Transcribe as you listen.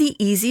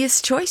the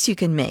easiest choice you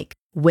can make.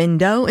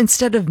 Window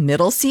instead of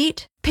middle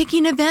seat?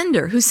 Picking a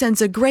vendor who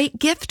sends a great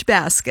gift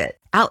basket?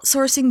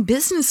 Outsourcing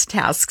business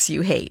tasks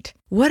you hate?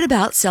 What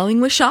about selling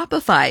with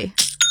Shopify?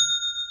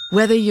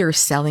 Whether you're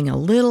selling a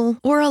little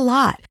or a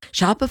lot,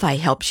 Shopify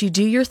helps you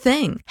do your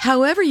thing,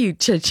 however you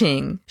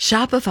cha-ching.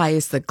 Shopify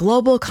is the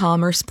global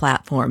commerce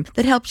platform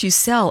that helps you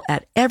sell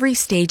at every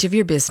stage of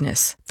your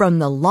business. From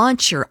the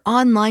launch your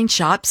online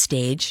shop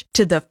stage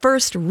to the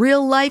first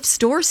real-life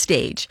store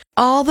stage,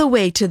 all the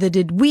way to the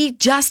did we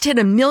just hit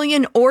 1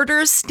 million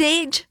orders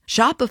stage.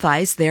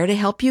 Shopify's there to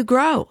help you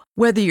grow.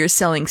 Whether you're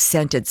selling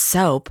scented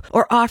soap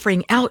or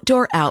offering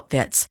outdoor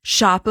outfits,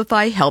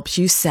 Shopify helps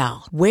you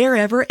sell.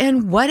 Wherever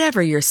and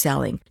whatever you're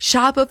selling,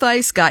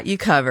 Shopify's got you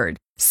covered.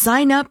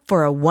 Sign up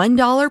for a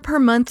 $1 per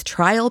month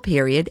trial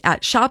period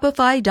at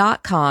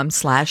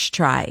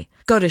shopify.com/try.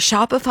 Go to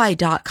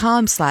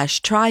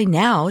shopify.com/try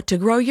now to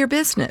grow your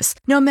business,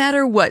 no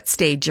matter what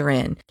stage you're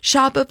in.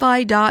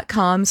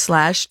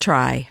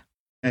 Shopify.com/try.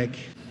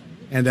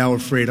 And our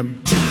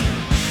freedom.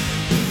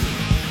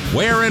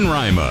 Where in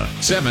Rima,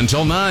 7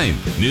 till 9.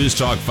 News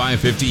Talk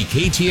 550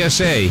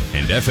 KTSA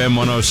and FM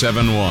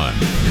 107.1.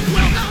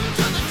 Welcome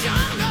to the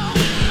jungle.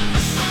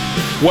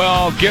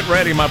 Well, get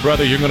ready, my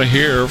brother. You're going to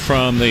hear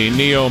from the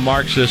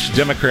neo-Marxist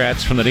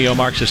Democrats from the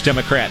Neo-Marxist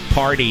Democrat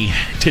Party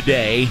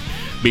today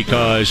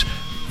because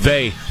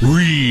they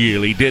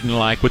really didn't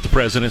like what the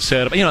president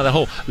said. You know, the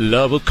whole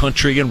love of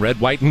country and red,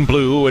 white, and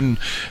blue and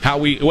how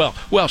we, well,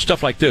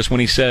 stuff like this when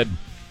he said,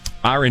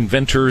 our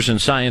inventors and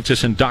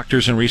scientists and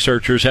doctors and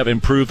researchers have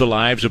improved the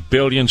lives of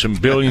billions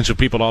and billions of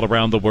people all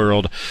around the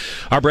world.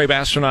 Our brave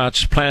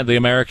astronauts planted the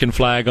American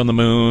flag on the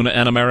moon,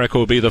 and America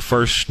will be the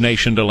first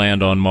nation to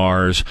land on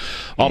Mars.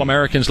 All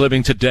Americans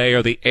living today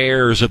are the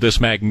heirs of this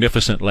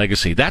magnificent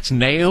legacy. That's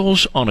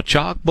nails on a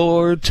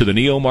chalkboard to the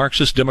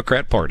neo-Marxist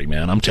Democrat Party,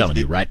 man. I'm telling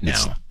you right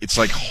now. It's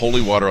like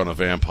holy water on a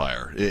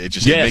vampire. It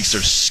just it makes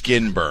their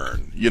skin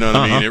burn. You know what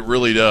I mean? It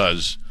really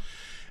does.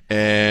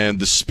 And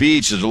the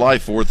speech, the July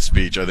 4th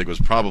speech, I think was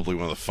probably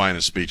one of the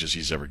finest speeches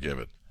he's ever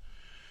given.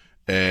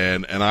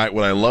 And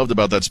what I loved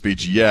about that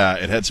speech,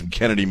 it had some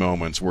Kennedy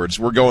moments where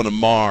we're going to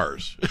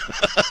Mars.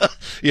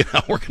 We're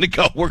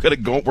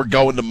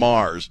going to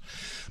Mars.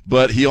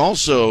 But he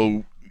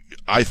also,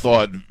 I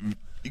thought,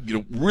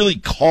 really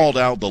called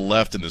out the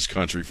left in this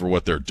country for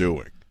what they're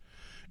doing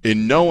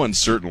in no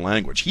uncertain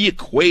language. He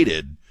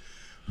equated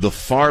the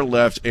far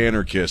left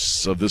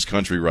anarchists of this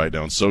country right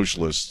now, and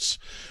socialists,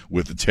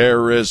 with the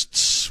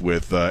terrorists,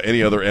 with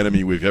any other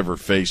enemy we've ever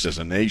faced as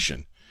a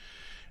nation.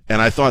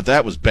 And I thought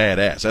that was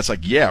badass. That's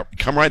like,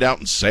 come right out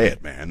and say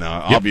it, man.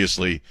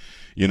 Obviously,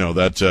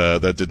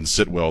 that didn't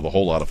sit well with a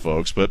whole lot of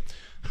folks, but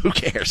who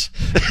cares?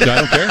 I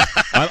don't care.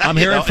 I'm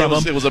hearing from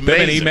them. It was They've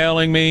amazing. been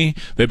emailing me.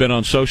 They've been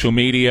on social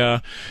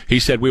media. He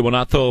said, we will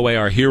not throw away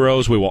our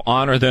heroes. We will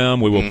honor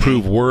them. We will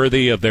prove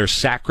worthy of their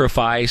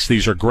sacrifice.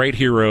 These are great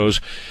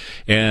heroes.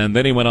 And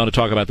then he went on to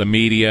talk about the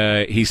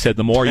media. He said,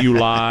 the more you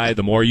lie,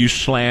 the more you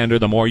slander,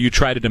 the more you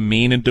try to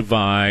demean and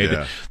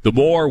divide, the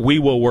more we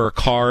will work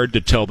hard to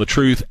tell the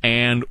truth,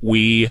 and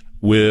we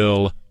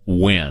will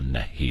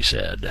win, he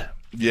said.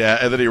 Yeah,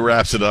 and then he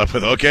wraps it up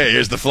with, okay,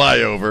 here's the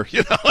flyover,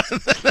 It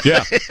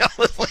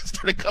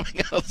started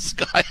coming out of the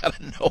sky out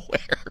of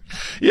nowhere.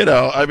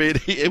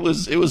 It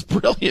was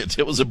brilliant.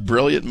 It was a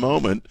brilliant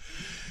moment.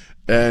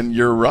 And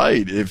you're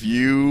right. If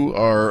you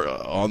are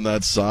on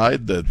that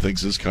side that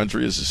thinks this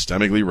country is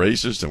systemically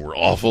racist and we're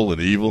awful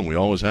and evil and we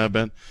always have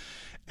been,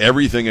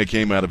 everything that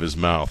came out of his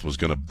mouth was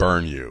going to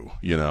burn you,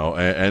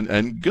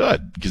 and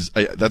good, because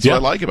that's what I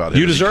like about him.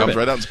 You deserve it.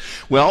 Right out.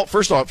 Well,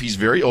 first off, he's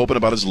very open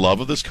about his love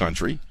of this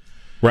country.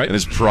 Right. And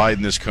his pride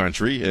in this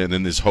country and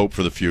in his hope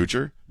for the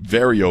future.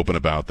 Very open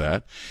about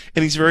that.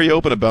 And he's very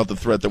open about the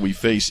threat that we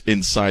face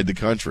inside the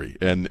country.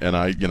 And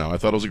I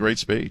thought it was a great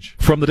speech.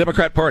 From the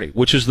Democrat Party,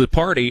 which is the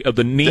party of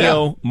the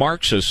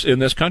neo-Marxists in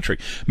this country.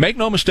 Make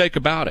no mistake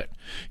about it.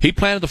 He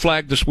planted the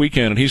flag this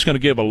weekend, and he's going to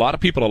give a lot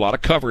of people a lot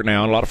of cover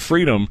now and a lot of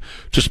freedom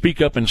to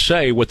speak up and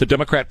say what the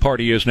Democrat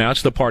Party is now.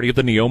 It's the party of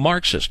the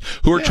neo-Marxists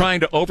who are trying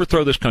to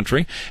overthrow this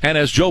country. And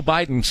as Joe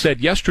Biden said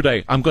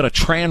yesterday, I'm going to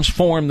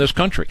transform this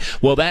country.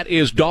 Well, that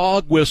is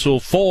dog whistle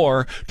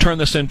for turn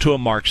this into a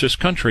Marxist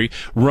country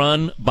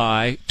run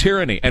by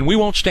tyranny. And we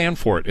won't stand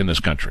for it in this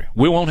country.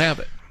 We won't have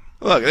it.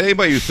 Look,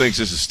 anybody who thinks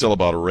this is still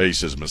about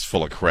racism is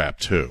full of crap,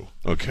 too.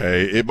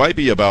 Okay? It might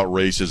be about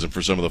racism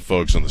for some of the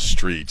folks on the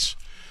streets,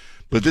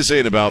 but this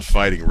ain't about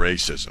fighting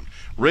racism.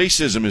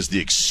 Racism is the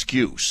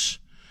excuse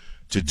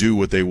to do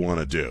what they want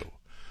to do.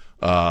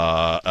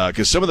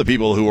 Because some of the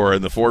people who are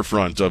in the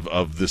forefront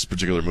of this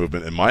particular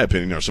movement, in my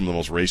opinion, are some of the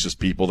most racist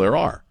people there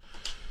are.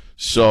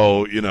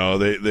 So,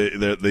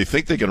 they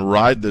think they can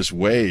ride this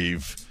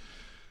wave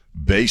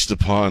based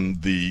upon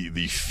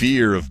the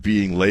fear of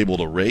being labeled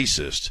a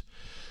racist.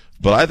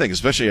 But I think,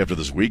 especially after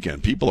this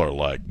weekend, people are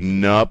like,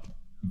 nope.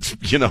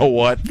 You know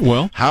what?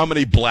 Well, how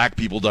many black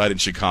people died in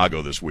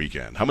Chicago this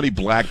weekend? How many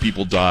black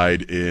people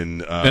died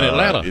in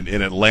Atlanta?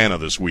 In Atlanta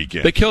this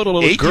weekend? They killed a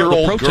little girl.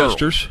 The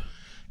protesters.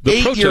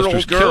 The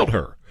protesters killed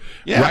her.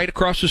 right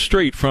across the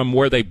street from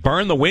where they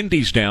burned the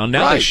Wendy's down.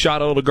 Now they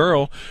shot a little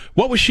girl.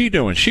 What was she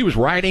doing? She was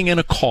riding in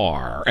a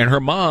car, and her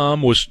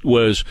mom was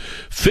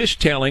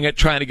fishtailing it,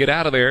 trying to get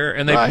out of there,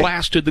 and they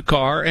blasted the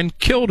car and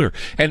killed her.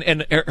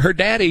 And her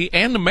daddy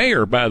and the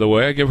mayor, by the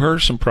way, I give her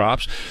some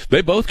props,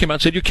 they both came out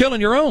and said, "You're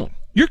killing your own.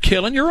 You're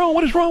killing your own.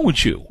 What is wrong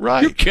with you?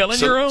 Right. You're killing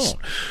your own."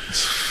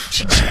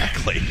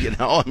 Exactly.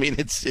 I mean,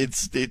 it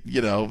is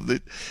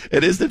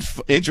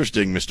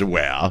interesting, Mr.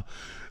 Ware,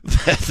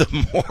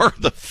 that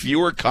the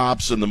fewer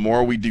cops and the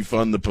more we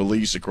defund the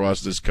police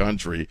across this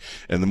country,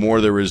 and the more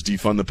there is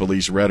defund the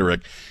police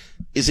rhetoric.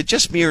 Is it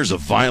just me, or does the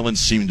violence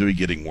seem to be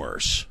getting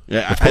worse?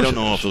 Yeah, I don't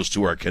know if those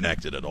two are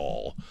connected at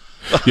all.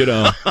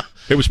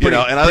 It was pretty.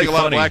 And I think a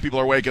lot funny. of black people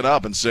are waking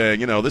up and saying,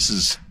 this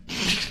is.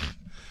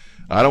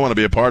 I don't want to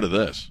be a part of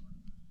this.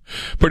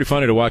 Pretty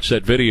funny to watch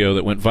that video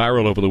that went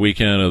viral over the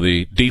weekend of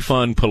the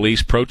defund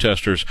police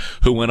protesters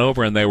who went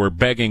over and they were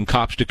begging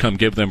cops to come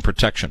give them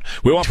protection.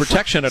 We want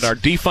protection at our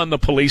defund the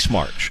police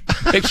march.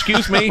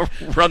 Excuse me?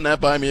 Run that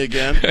by me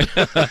again.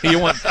 You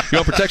want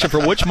protection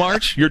for which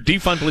march? Your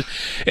defund police.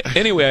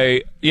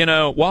 Anyway,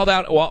 while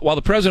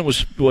the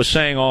president was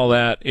saying all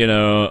that,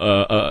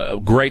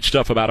 great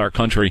stuff about our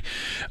country,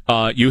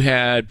 you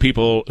had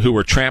people who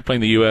were trampling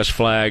the U.S.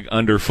 flag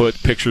underfoot,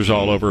 pictures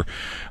all over,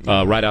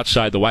 right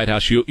outside the White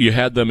House. You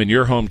had them in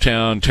your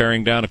hometown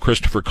tearing down a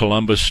Christopher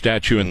Columbus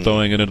statue and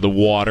throwing it into the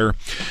water.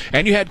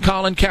 And you had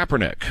Colin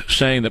Kaepernick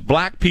saying that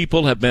black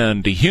people have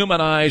been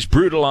dehumanized,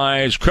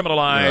 brutalized,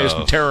 criminalized,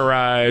 and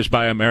terrorized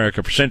by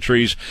America for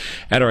centuries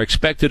and are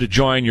expected to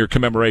join your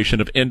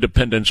commemoration of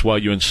independence while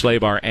you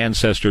enslave our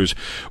ancestors.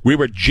 We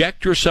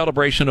reject your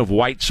celebration of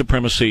white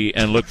supremacy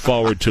and look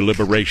forward to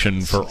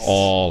liberation for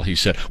all, he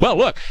said. Well,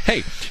 look,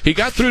 hey, he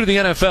got through to the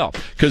NFL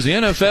because the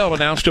NFL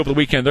announced over the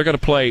weekend they're going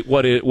to play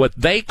what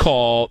they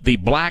call the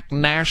Black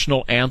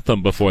National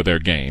Anthem before their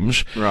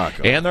games.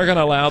 And they're going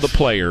to allow the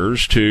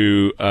players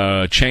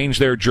to change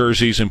their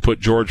jerseys and put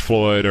George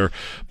Floyd or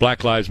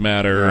Black Lives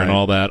Matter and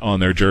all that on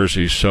their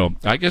jerseys. So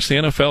I guess the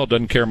NFL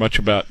doesn't care much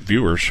about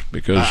viewers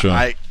because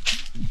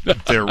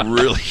they're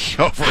really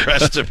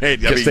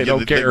overestimating. I mean, they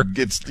don't care.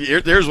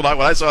 Here's when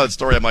I saw that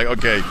story, I'm like,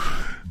 okay,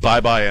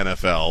 bye-bye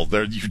NFL.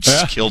 You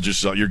just killed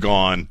yourself. You're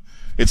gone.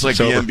 It's like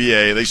the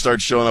NBA. They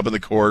start showing up in the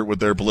court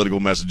with their political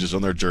messages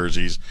on their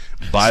jerseys.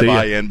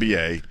 Bye-bye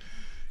NBA.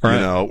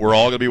 Right. We're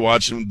all going to be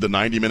watching the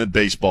 90-minute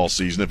baseball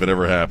season if it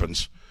ever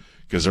happens,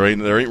 because there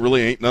ain't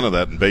none of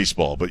that in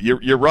baseball. But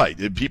you're right.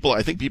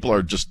 I think people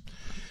are just.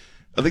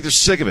 I think they're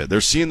sick of it.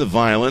 They're seeing the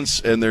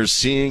violence and they're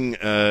seeing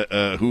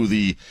who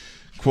the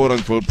quote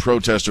unquote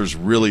protesters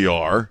really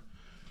are,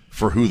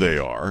 for who they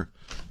are,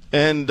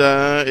 and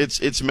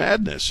it's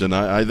madness. And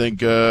I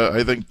think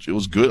it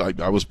was good.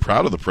 I was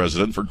proud of the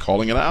president for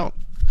calling it out.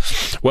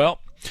 Well.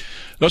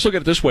 Let's look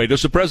at it this way.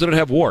 Does the president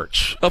have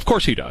warts? Of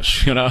course he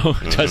does.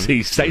 Does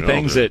he say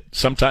things that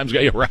sometimes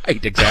get you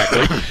right?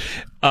 Exactly.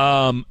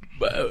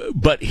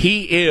 But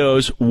he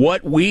is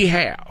what we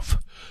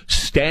have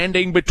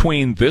standing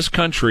between this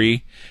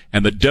country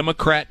and the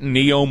Democrat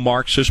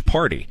neo-Marxist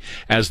Party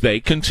as they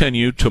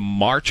continue to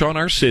march on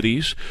our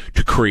cities,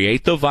 to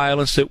create the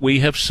violence that we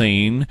have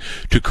seen,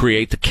 to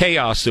create the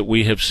chaos that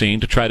we have seen,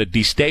 to try to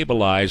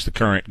destabilize the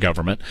current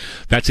government.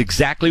 That's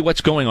exactly what's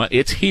going on.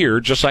 It's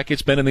here, just like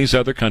it's been in these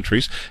other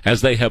countries,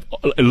 as they have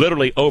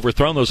literally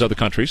overthrown those other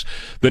countries.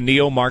 The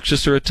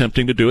neo-Marxists are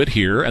attempting to do it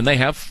here, and they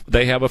have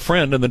a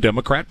friend in the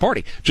Democrat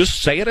Party. Just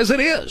say it as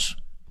it is.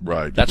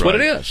 Right. That's what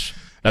it is.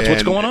 That's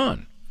what's going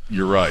on.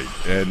 You're right,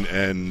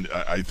 and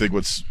I think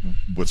what's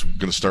going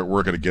to start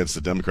working against the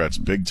Democrats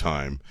big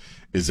time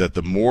is that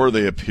the more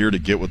they appear to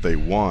get what they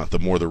want, the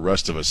more the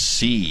rest of us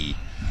see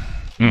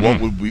what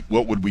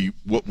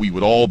we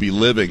would all be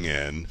living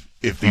in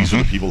if these are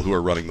the people who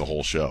are running the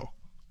whole show.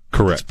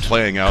 Correct. It's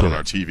playing out on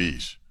our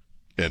TVs,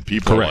 and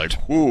people are like,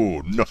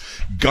 "Whoa, no!"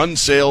 Gun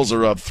sales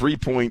are up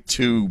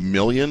 3.2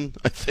 million.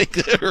 I think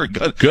they're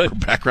good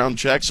background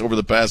checks over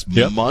the past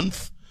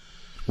month.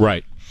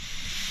 Right.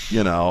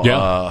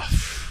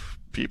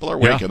 People are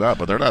waking up,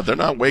 but they're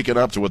not waking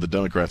up to what the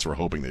Democrats were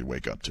hoping they'd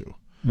wake up to.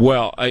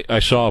 Well, I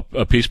saw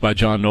a piece by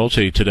John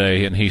Nolte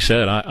today, and he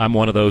said, I'm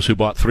one of those who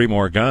bought 3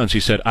 more guns. He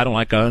said, I don't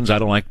like guns. I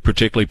don't like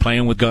particularly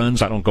playing with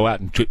guns. I don't go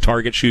out and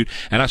target shoot.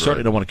 And I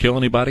certainly don't want to kill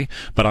anybody,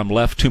 but I'm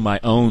left to my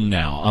own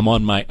now. I'm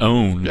on my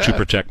own to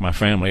protect my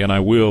family, and I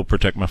will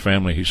protect my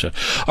family, he said.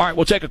 All right,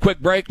 we'll take a quick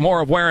break.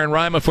 More of Ware and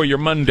Rima for your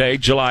Monday,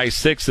 July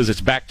 6th, as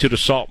it's back to the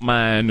salt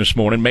mine this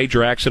morning.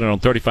 Major accident on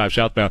 35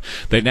 southbound.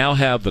 They now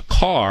have the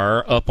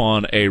car up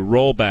on a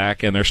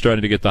rollback, and they're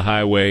starting to get the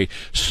highway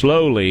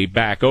slowly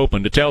back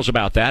open. Details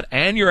about that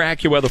and your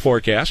AccuWeather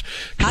forecast.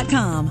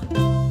 .com.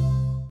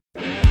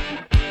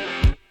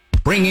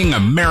 Bringing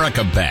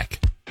America back.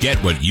 Get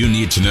what you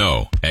need to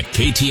know at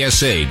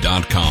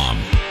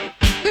KTSA.com.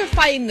 We're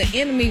fighting the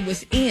enemy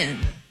within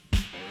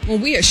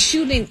when we are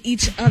shooting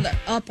each other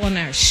up on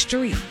our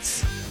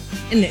streets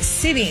in the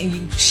city, and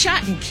you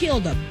shot and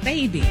killed a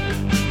baby.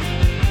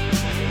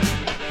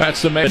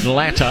 That's the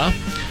Atlanta.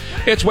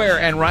 It's Ware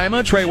and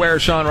Rima, Trey Ware,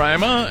 Sean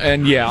Rima,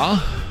 and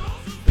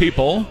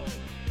people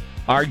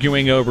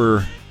arguing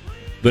over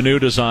the new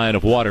design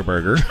of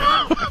Whataburger.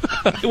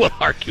 We'll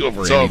argue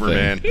over it's anything. Over,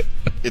 man.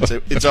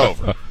 It's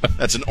over.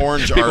 That's an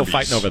orange People Arby's.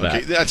 fighting over that.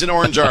 Okay? That's an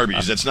orange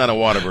Arby's. That's not a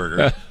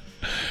Whataburger.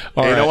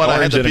 All you know what?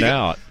 Orange in and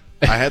out.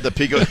 I had the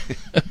pico.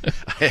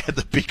 I had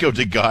the pico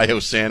de gallo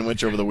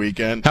sandwich over the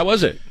weekend. How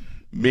was it?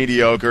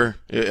 Mediocre.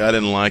 I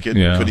didn't like it.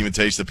 Yeah. Couldn't even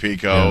taste the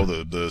pico.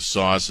 Yeah. The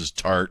sauce is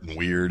tart and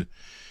weird.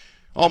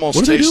 Almost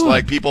What are they tastes doing?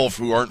 like people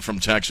who aren't from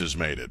Texas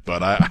made it.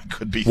 But I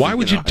could be. Why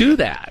would you do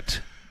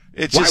that?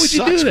 It Why just would you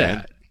sucks, do man.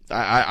 that?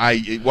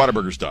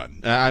 Whataburger's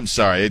done. I'm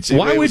sorry.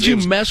 Why would you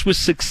mess with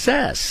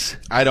success?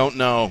 I don't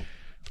know.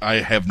 I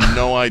have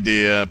no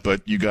idea.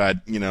 But you got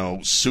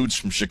suits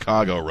from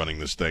Chicago running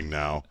this thing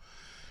now,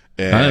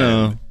 and I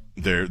know.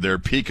 Their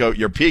pico.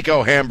 Your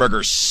pico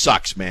hamburger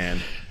sucks, man.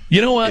 You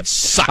know what? It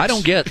sucks. I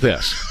don't get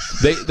this.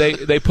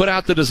 They put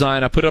out the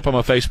design. I put it up on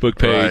my Facebook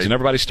page, Right. and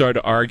everybody started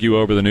to argue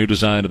over the new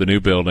design of the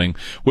new building,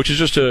 which is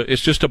just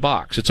a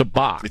box. It's a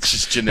box. It's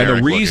just generic And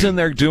the reason looking.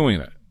 they're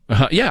doing it,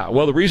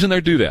 the reason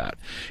they do that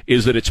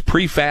is that it's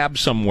prefab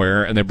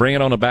somewhere, and they bring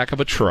it on the back of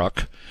a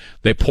truck.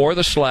 They pour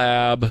the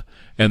slab,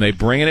 and they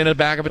bring it in the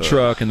back of a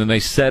truck, and then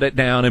they set it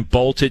down and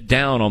bolt it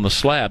down on the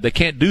slab. They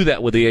can't do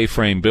that with the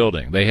A-frame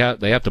building. They have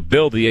to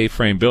build the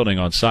A-frame building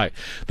on site.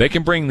 They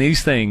can bring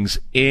these things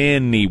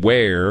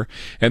anywhere,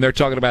 and they're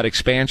talking about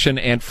expansion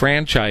and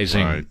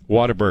franchising Right.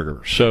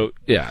 Whataburger. So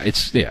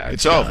it's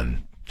over.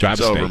 done. Drives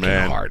It's me over,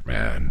 man. hard,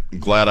 man. I'm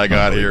glad I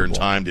got here in Unbelievable.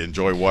 time to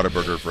enjoy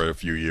Whataburger for a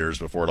few years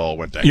before it all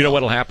went down. You know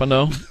what'll happen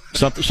though?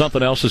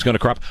 Something else is going to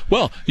crop.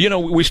 Well,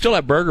 we still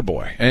have Burger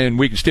Boy, and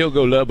we can still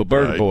go love a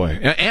Burger Right. Boy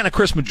and a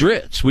Chris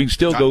Madrid's. We can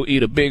still go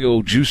eat a big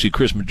old juicy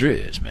Chris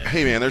Madrid's, man.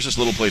 Hey, man, there's this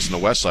little place in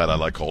the west side I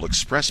like called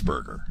Express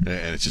Burger,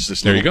 and it's just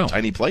this There you little go.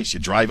 tiny place you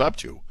drive up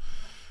to.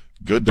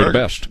 Good They're the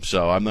burgers. best.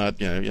 So I'm not.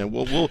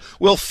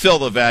 We'll fill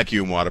the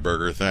vacuum,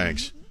 Whataburger.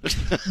 Thanks.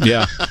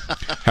 Yeah.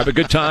 Have a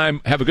good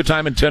time. Have a good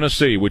time in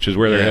Tennessee, which is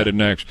where they're Yeah. headed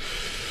next.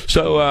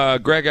 So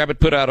Greg Abbott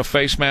put out a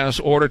face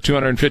mask order,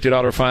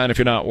 $250 fine if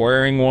you're not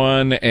wearing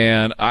one.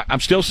 And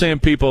I'm still seeing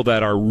people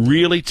that are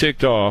really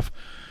ticked off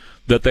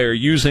that they're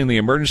using the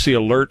emergency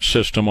alert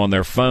system on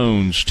their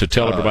phones to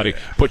tell everybody,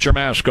 put your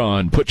mask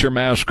on, put your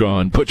mask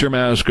on, put your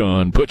mask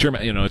on,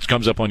 it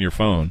comes up on your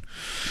phone.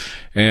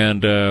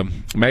 And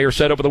Mayor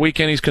said over the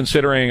weekend he's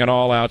considering an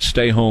all-out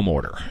stay-home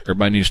order.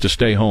 Everybody needs to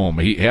stay home.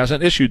 He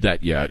hasn't issued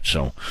that yet,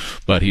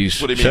 but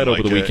he's What do you said mean,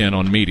 over the like, weekend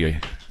on media,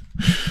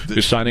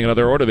 he's signing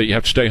another order that you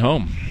have to stay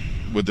home.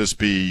 Would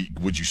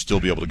you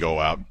still be able to go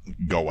out,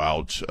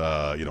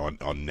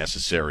 on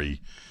necessary,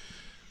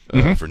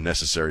 for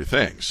necessary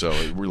things? So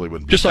it really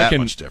wouldn't be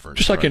much different.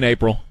 Just like in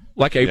April.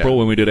 Like April,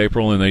 when we did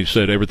April, and they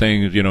said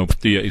everything,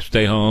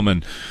 stay home,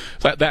 and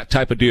that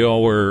type of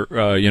deal where,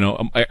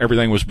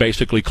 everything was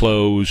basically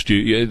closed.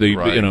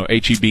 Right.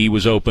 H-E-B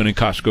was open and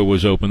Costco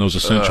was open. Those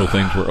essential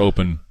things were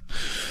open.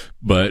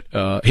 But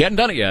he hadn't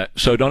done it yet,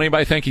 so don't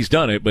anybody think he's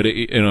done it. But,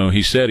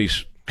 he said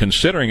he's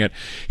considering it.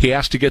 He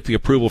has to get the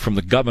approval from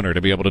the governor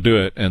to be able to do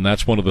it, and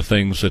that's one of the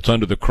things that's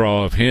under the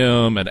craw of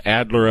him and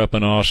Adler up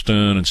in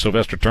Austin and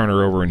Sylvester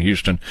Turner over in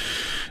Houston.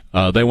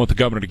 They want the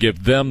governor to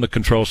give them the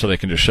control so they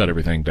can just shut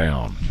everything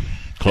down.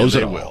 Close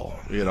it all. Will.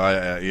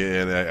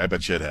 I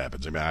bet you it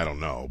happens. I mean, I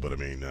don't know, but I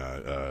mean,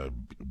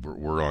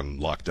 we're on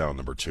lockdown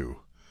number 2,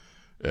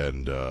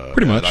 and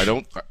pretty much.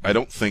 And I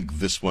don't think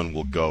this one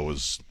will go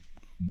as.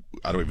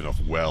 I don't even know if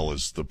well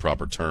is the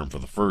proper term for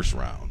the first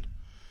round.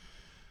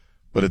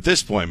 But at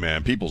this point,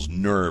 man, people's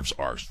nerves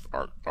are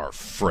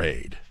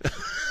frayed.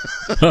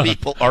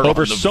 People are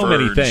over on the so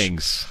many verge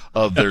things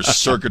of their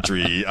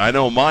circuitry. I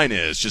know mine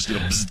is just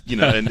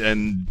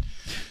and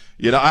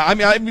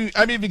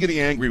I'm even getting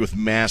angry with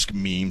mask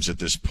memes at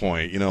this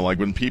point. Like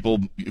when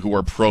people who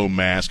are pro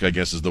mask, I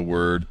guess is the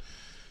word,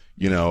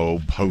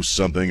 post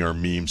something or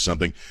meme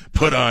something,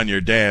 put on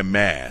your damn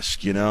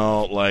mask.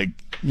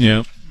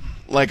 Yeah.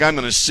 Like I'm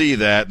going to see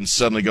that and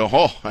suddenly go,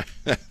 oh,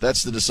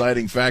 that's the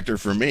deciding factor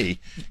for me.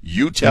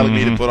 You telling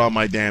me to put on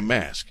my damn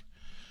mask.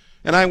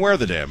 And I wear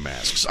the damn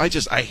masks. I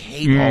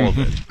hate all of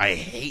it. I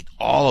hate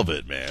all of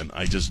it, man.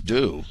 I just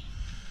do.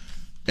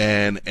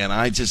 And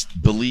I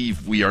just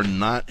believe we are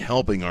not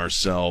helping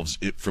ourselves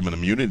from an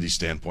immunity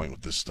standpoint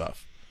with this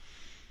stuff.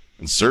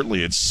 And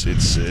certainly it's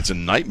a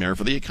nightmare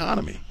for the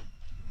economy.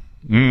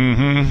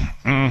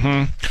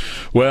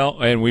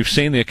 Well, and we've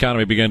seen the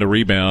economy begin to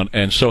rebound,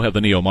 and so have the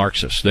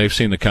neo-Marxists. They've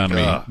seen the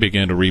economy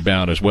begin to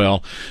rebound as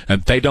well,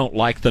 and they don't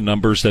like the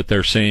numbers that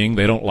they're seeing.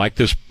 They don't like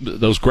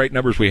those great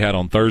numbers we had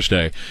on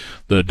Thursday.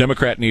 The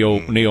Democrat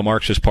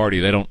neo-Marxist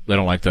Party, they don't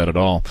like that at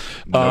all.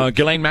 Nope.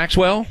 Ghislaine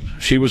Maxwell,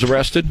 she was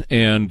arrested,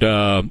 and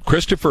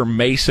Christopher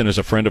Mason is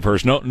a friend of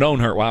hers. Known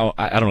her, well,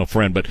 I don't know,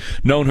 friend, but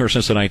known her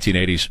since the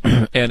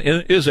 1980s, and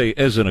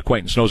is an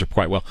acquaintance, knows her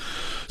quite well.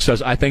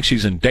 Says, I think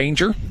she's in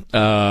danger.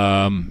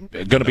 Going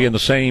to be in the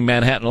same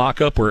Manhattan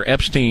lockup where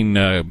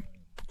Epstein,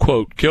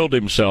 quote, killed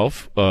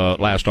himself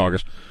last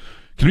August.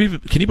 Can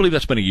you believe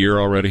that's been a year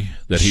already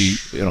that he,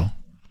 that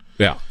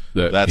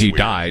That's he weird.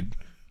 died?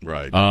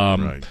 Right.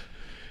 Right.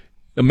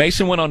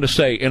 Mason went on to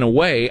say, in a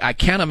way, I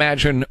can't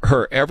imagine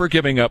her ever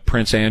giving up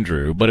Prince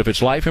Andrew, but if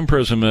it's life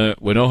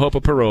imprisonment with no hope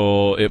of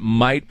parole, it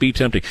might be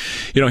tempting.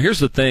 Here's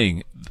the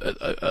thing.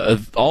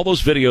 All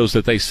those videos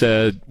that they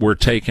said were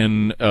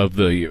taken of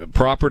the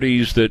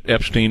properties that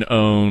Epstein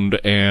owned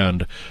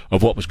and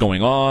of what was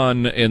going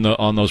on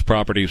on those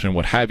properties and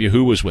what have you,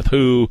 who was with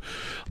who,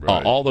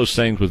 right. All those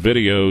things with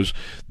videos,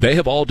 they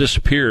have all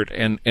disappeared.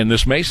 And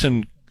this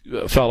Mason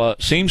fella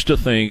seems to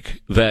think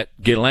that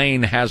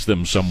Ghislaine has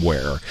them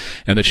somewhere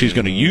and that she's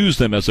going to use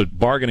them as a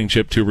bargaining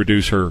chip to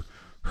reduce her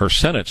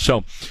sentence.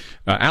 So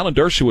Alan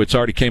Dershowitz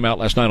already came out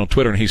last night on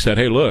Twitter and he said,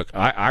 hey, look,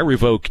 I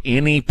revoke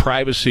any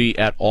privacy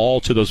at all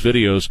to those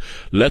videos.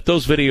 Let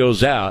those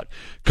videos out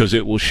because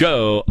it will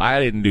show I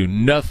didn't do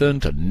nothing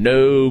to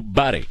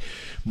nobody.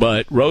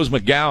 But Rose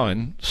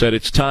McGowan said,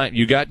 it's time.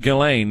 You got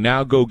Ghislaine.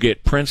 Now go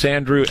get Prince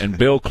Andrew and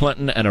Bill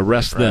Clinton and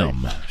arrest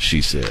them,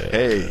 she said.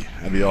 Hey,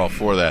 I'd be all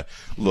for that.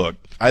 Look,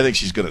 I think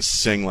she's going to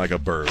sing like a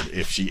bird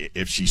if she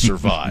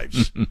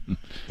survives.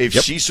 If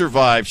she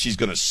survives, she's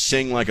going to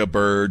sing like a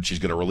bird. She's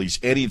going to release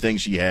anything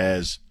she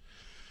has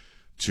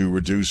to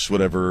reduce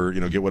whatever,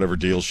 get whatever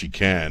deal she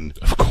can.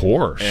 Of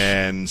course.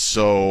 And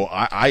so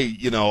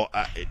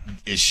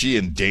is she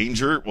in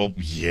danger? Well,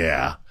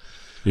 yeah.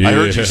 I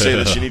heard you say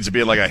that she needs to be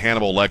in like a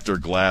Hannibal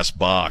Lecter glass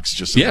box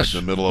just in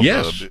the middle of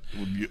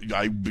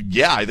I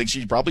think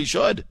she probably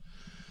should.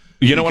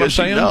 You know what I'm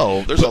saying?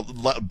 There's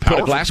put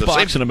a glass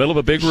box in the middle of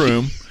a big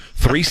room,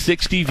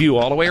 360 view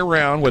all the way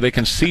around where they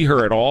can see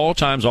her at all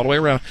times all the way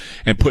around,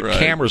 and put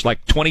cameras,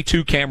 like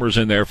 22 cameras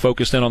in there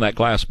focused in on that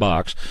glass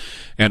box,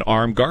 and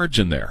armed guards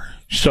in there.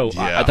 So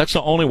that's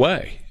the only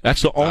way.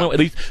 That's the only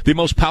way. The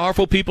most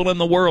powerful people in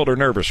the world are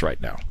nervous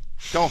right now.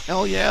 Oh,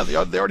 hell yeah. They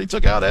already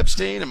took out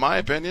Epstein, in my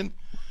opinion.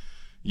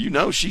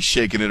 She's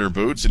shaking in her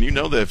boots, and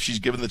that if she's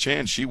given the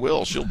chance, she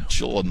will.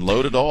 She'll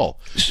unload it all.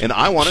 And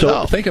I want to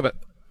know. Think of it.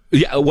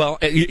 Yeah, well,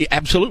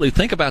 absolutely.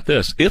 Think about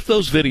this. If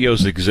those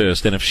videos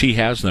exist, and if she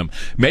has them,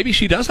 maybe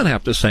she doesn't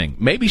have to sing.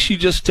 Maybe she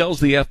just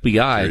tells the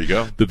FBI, there you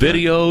go. The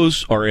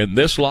videos are in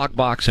this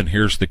lockbox, and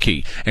here's the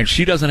key. And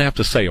she doesn't have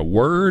to say a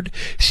word.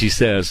 She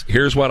says,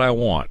 here's what I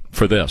want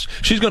for this.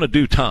 She's going to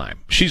do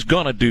time.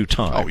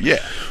 Oh,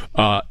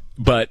 yeah.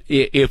 But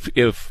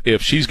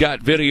if she's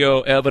got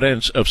video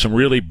evidence of some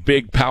really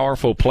big,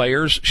 powerful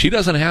players, she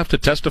doesn't have to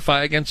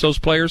testify against those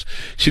players.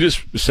 She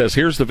just says,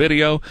 here's the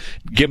video,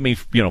 give me,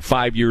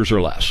 5 years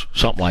or less,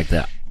 something like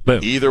that.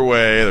 Boom. Either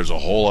way, there's a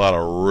whole lot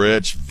of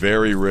rich,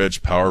 very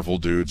rich, powerful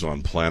dudes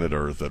on planet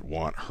Earth that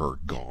want her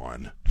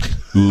gone.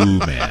 Ooh,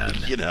 man.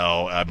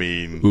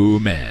 Ooh,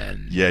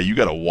 man. Yeah, you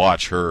got to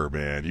watch her,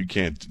 man. You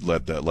can't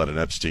let an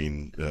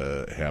Epstein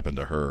happen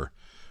to her.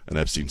 An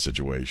Epstein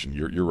situation.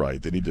 You're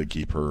right. They need to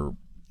keep her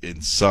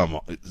in some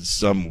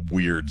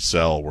weird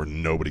cell where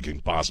nobody can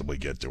possibly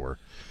get to her.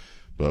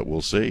 But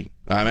we'll see.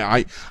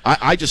 I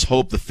just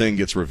hope the thing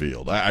gets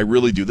revealed. I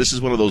really do. This is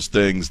one of those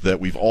things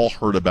that we've all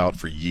heard about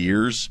for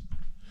years,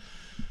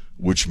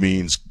 which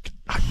means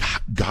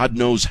God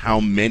knows how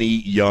many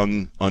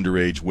young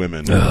underage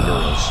women and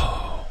girls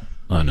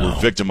were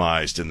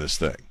victimized in this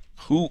thing.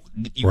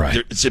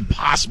 It's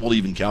impossible to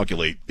even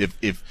calculate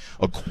if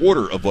a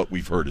quarter of what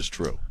we've heard is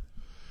true.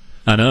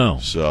 I know.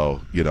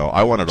 So,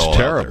 I want it all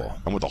terrible. Out there.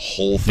 I want the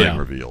whole thing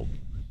revealed.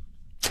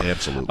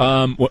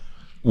 Absolutely.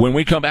 When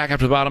we come back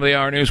after the bottom of the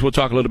hour news, we'll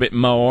talk a little bit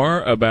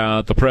more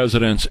about the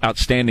president's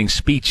outstanding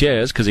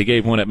speeches, because he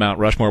gave one at Mount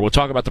Rushmore. We'll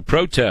talk about the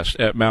protest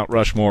at Mount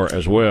Rushmore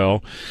as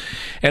well.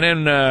 And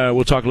then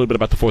we'll talk a little bit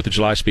about the 4th of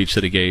July speech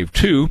that he gave,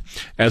 too,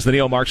 as the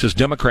neo-Marxist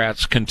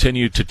Democrats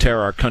continue to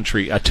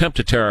attempt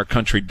to tear our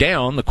country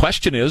down. The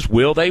question is,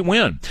 will they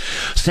win?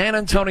 San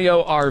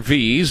Antonio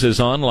RVs is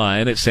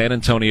online at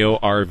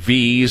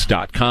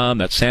sanantonioRVs.com.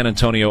 That's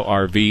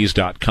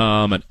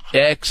sanantonioRVs.com. An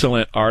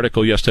excellent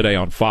article yesterday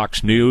on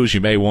Fox News.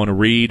 You may want to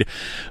read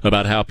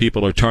about how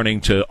people are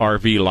turning to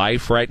RV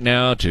life right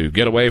now to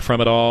get away from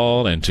it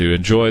all and to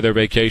enjoy their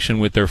vacation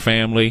with their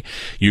family.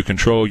 You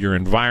control your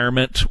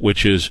environment,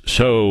 which is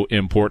so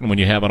important when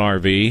you have an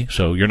RV.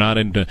 So you're not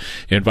in the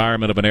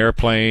environment of an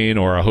airplane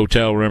or a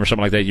hotel room or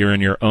something like that. You're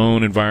in your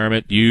own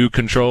environment. You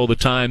control the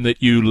time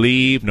that you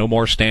leave. No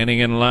more standing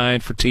in line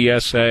for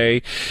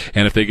TSA.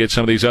 And if they get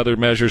some of these other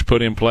measures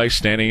put in place,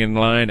 standing in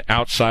line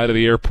outside of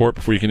the airport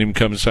before you can even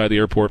come inside the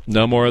airport,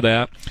 no more of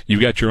that. You've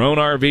got your own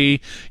RV.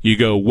 You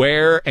go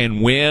where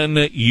and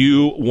when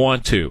you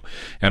want to.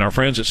 And our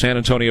friends at San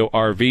Antonio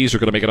RVs are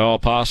going to make it all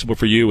possible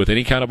for you with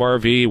any kind of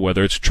RV,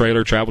 whether it's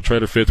trailer, travel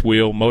trailer, fifth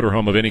wheel,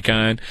 motorhome of any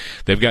kind.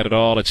 They've got it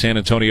all at San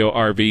Antonio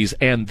RVs,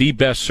 and the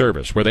best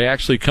service, where they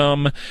actually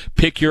come,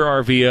 pick your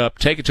RV up,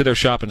 take it to their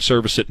shop and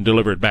service it and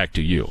deliver it back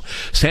to you.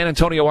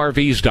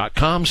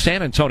 SanAntonioRVs.com,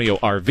 San Antonio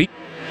RV.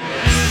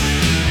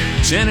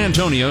 San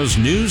Antonio's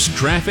news,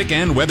 traffic,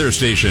 and weather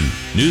station.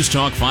 News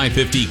Talk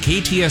 550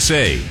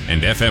 KTSA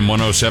and FM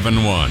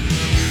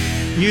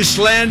 107.1. You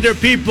slander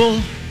people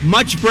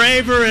much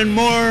braver and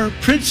more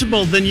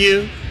principled than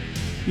you.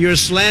 You're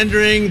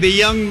slandering the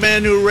young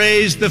men who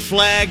raised the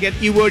flag at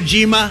Iwo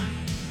Jima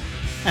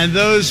and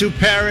those who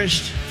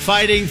perished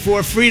fighting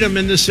for freedom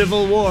in the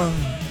Civil War.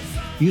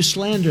 you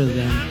slander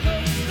them.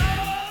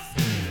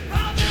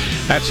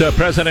 That's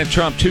President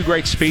Trump. Two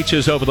great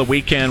speeches over the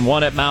weekend,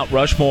 one at Mount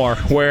Rushmore,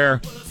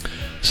 where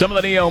some of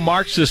the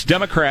neo-Marxist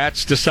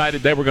Democrats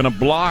decided they were going to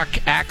block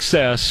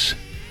access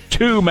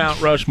to Mount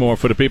Rushmore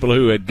for the people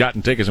who had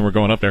gotten tickets and were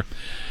going up there.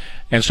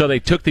 And so they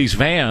took these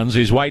vans,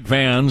 these white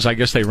vans, I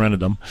guess they rented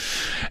them,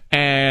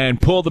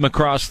 and pulled them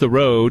across the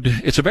road.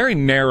 It's a very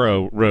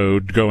narrow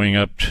road going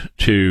up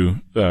to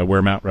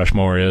where Mount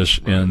Rushmore is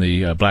in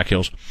the Black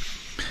Hills.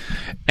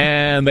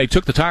 And they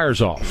took the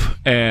tires off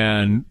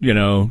and,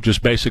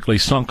 just basically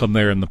sunk them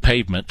there in the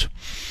pavement.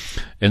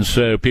 And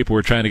so people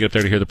were trying to get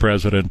there to hear the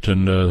president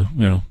and,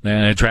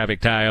 and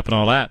traffic tie-up and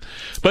all that.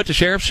 But the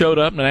sheriff showed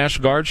up and the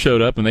National Guard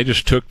showed up, and they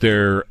just took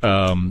their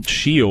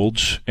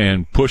shields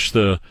and pushed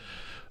the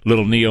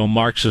little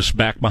neo-Marxists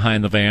back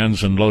behind the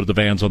vans and loaded the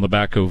vans on the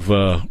back of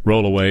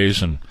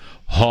rollaways and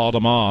hauled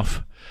them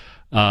off.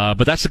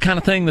 But that's the kind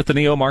of thing that the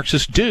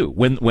neo-Marxists do.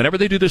 Whenever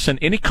they do this in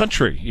any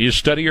country, you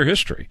study your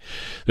history.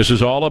 This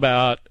is all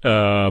about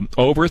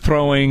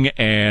overthrowing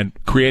and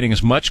creating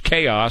as much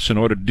chaos in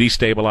order to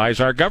destabilize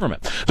our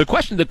government. The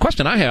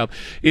question I have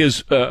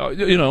is, are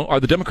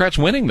the Democrats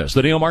winning this?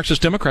 The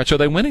neo-Marxist Democrats, are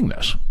they winning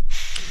this?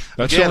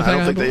 That's Again,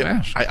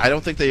 I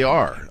don't think they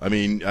are. I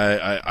mean,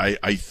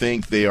 I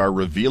think they are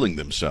revealing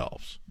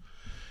themselves.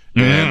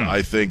 And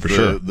I think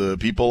the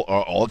people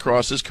are all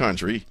across this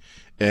country.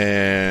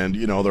 And,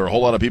 there are a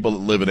whole lot of people that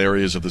live in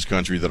areas of this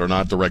country that are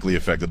not directly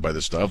affected by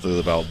this stuff. They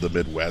live out in the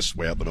Midwest,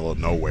 way out in the middle of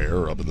nowhere,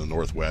 or up in the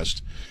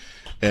Northwest.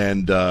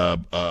 And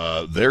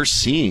they're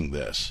seeing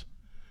this.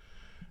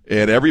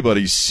 And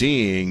everybody's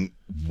seeing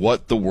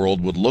what the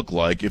world would look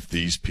like if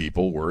these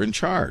people were in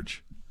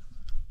charge.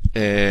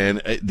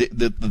 And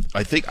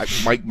I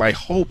think my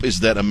hope is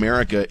that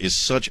America is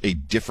such a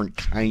different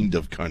kind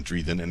of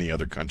country than any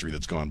other country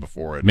that's gone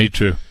before it. Me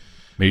too.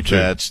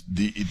 That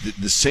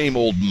the same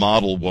old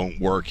model won't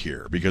work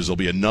here because there'll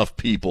be enough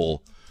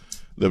people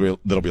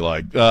that'll be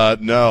like,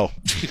 no.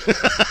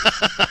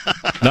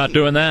 Not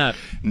doing that.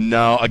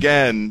 No.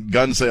 Again,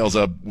 gun sales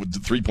up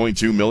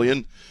 3.2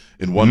 million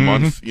in 1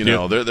 month.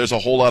 There's a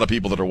whole lot of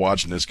people that are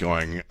watching this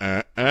going,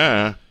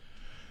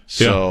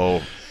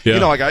 So,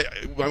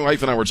 my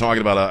wife and I were talking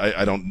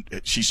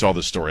about, she saw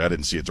this story. I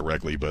didn't see it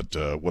directly, but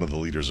one of the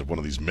leaders of one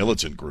of these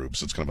militant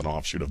groups, it's kind of an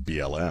offshoot of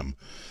BLM,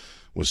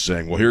 was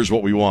saying, well, here's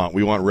what we want.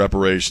 We want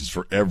reparations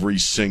for every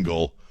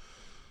single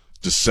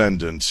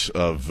descendant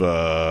of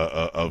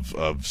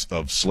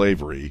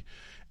slavery,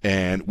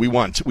 and we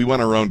want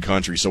our own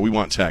country, so we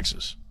want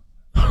Texas.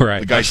 Right.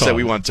 The guy said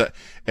we want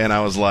and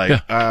I was like,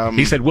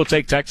 he said, we'll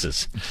take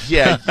Texas.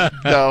 Yeah,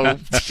 no.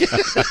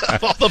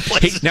 All the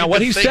places now,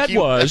 what he said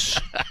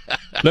was,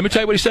 let me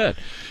tell you what he said,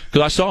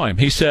 because I saw him.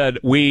 He said,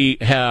 we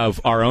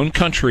have our own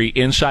country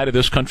inside of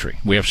this country.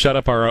 We have set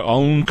up our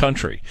own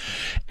country,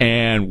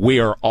 and we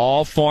are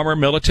all former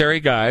military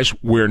guys.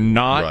 We're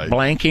not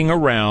blanking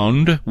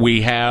around.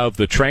 We have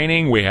the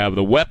training. We have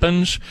the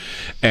weapons.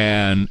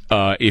 And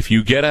if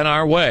you get in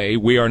our way,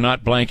 we are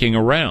not blanking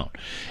around.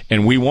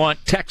 And we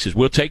want Texas.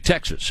 We'll take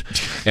Texas.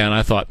 And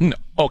I thought,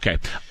 okay.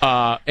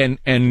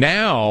 And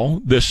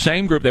now the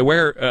same group, they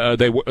wear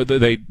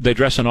they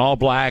dress in all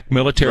black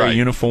military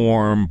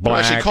uniform.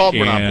 Black. Actually called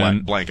We're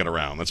Not Blanking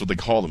Around. That's what they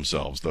call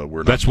themselves. The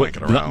We're Not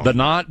Blanking Around. The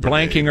Not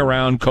Blanking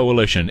Around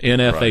Coalition,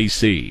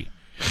 NFAC.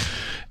 Right.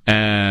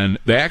 And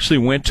they actually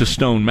went to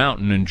Stone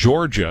Mountain in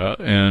Georgia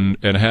and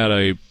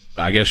had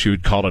I guess you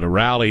would call it a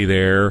rally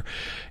there,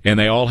 and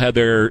they all had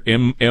their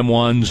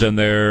M1s and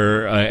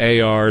their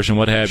ARs and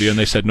what have you, and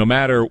they said, no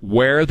matter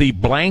where the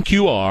blank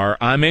you are,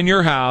 I'm in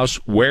your house,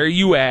 where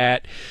you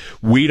at,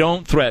 we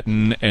don't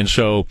threaten, and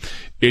so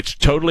it's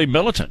totally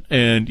militant.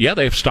 And,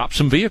 they've stopped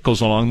some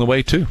vehicles along the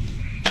way, too.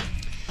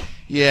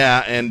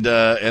 Yeah, and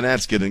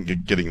that's getting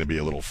to be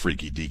a little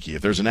freaky deaky.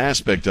 If there's an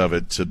aspect of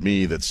it to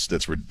me that's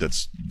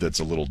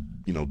a little,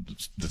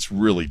 that's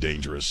really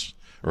dangerous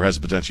or has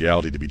the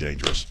potentiality to be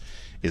dangerous,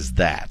 is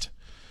that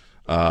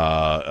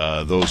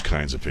those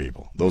kinds of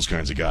people, those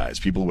kinds of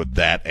guys, people with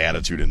that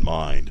attitude in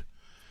mind,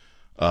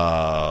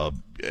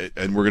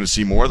 and we're going to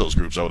see more of those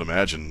groups, I would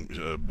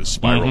imagine,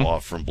 spiral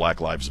off from Black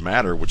Lives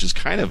Matter, which is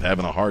kind of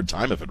having a hard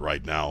time of it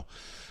right now,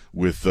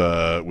 with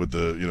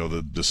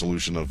the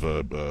dissolution of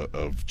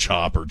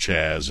CHOP or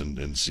Chaz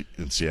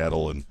in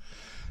Seattle, and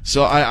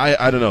so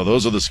I don't know.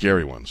 Those are the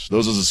scary ones.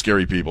 Those are the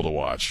scary people to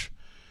watch.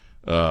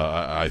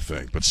 I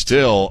think. But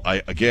still,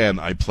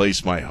 I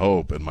place my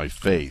hope and my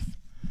faith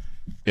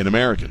in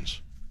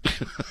Americans.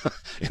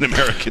 In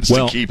Americans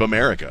to keep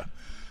America.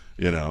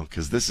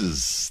 Because this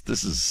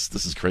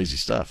is crazy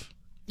stuff.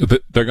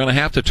 They're going to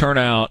have to turn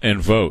out and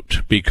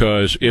vote,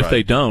 because if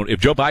they don't, if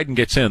Joe Biden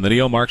gets in, the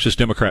neo-Marxist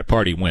Democrat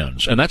Party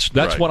wins. And that's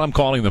what I'm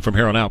calling them from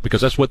here on out,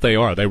 because that's what they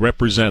are. They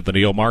represent the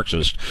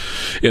neo-Marxists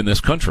in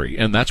this country.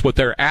 And that's what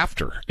they're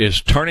after,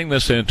 is turning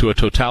this into a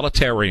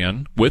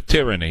totalitarian with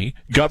tyranny,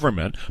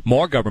 government,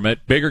 more government,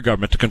 bigger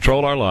government to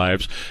control our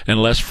lives,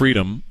 and less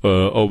freedom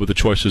over the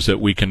choices that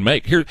we can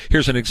make.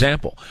 Here's an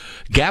example.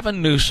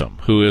 Gavin Newsom,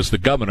 who is the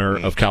governor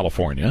of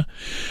California,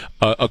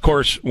 of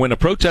course, when the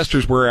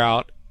protesters were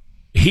out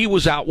he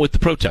was out with the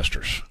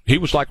protesters. He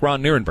was like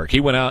Ron Nierenberg. He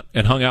went out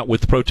and hung out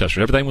with the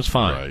protesters. Everything was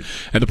fine. Right.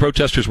 And the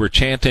protesters were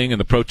chanting and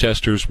the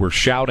protesters were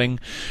shouting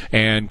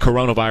and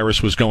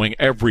coronavirus was going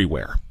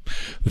everywhere.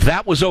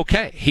 That was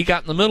okay. He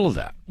got in the middle of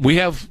that. We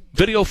have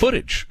video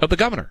footage of the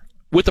governor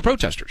with the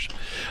protesters.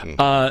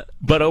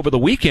 But over the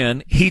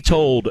weekend, he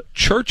told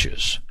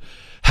churches,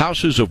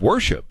 houses of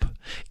worship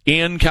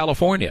in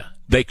California,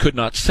 they could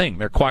not sing.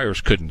 Their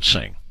choirs couldn't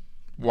sing.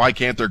 Why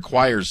can't their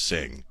choirs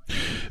sing?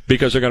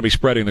 Because they're going to be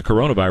spreading the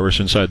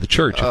coronavirus inside the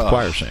church if the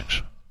choir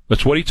sings.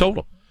 That's what he told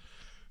them.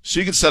 So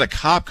you can set a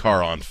cop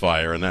car on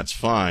fire, and that's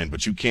fine,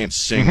 but you can't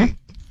sing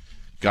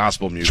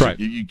gospel music. That's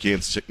right. You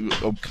can't sing.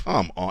 Oh,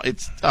 come on.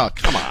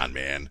 Come on,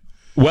 man.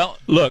 Well,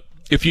 look,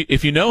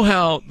 if you know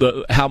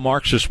how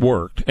Marxists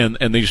worked,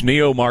 and these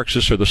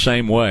neo-Marxists are the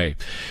same way,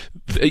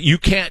 you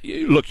can't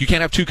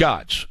have two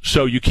gods.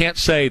 So you can't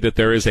say that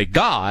there is a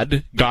God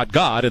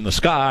in the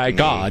sky,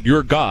 God,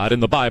 your God in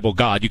the Bible,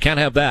 God. You can't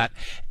have that.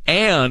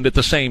 And at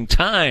the same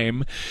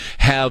time,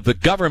 have the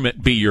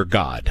government be your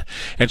God.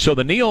 And so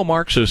the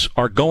neo-Marxists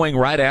are going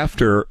right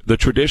after the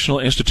traditional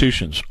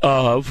institutions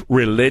of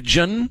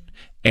religion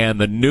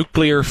and the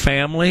nuclear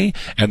family,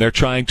 and they're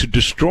trying to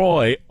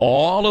destroy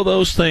all of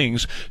those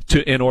things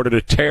in order to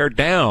tear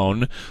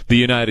down the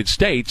United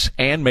States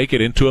and make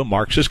it into a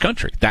Marxist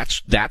country.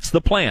 That's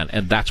the plan,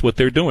 and that's what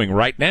they're doing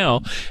right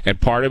now. And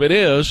part of it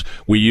is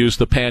we use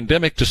the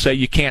pandemic to say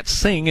you can't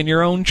sing in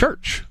your own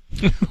church.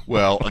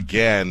 Well,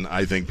 again,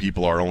 I think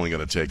people are only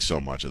going to take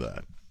so much of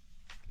that.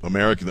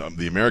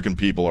 The American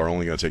people are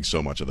only going to take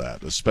so much of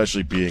that,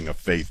 especially being a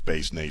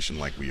faith-based nation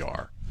like we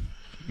are.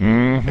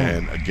 Mm-hmm.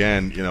 And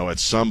again, at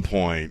some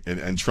point,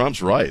 and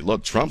Trump's right.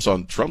 Look, Trump's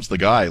the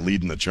guy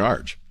leading the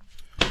charge.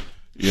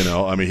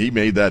 He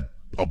made that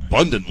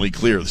abundantly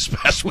clear this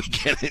past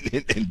weekend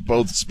in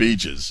both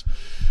speeches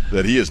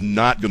that he is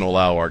not going to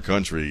allow our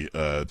country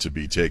to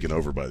be taken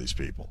over by these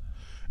people.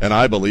 And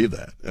I believe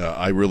that.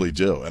 I really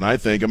do. And I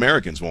think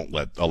Americans won't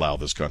allow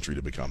this country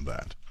to become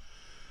that.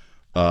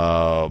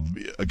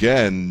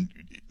 Again,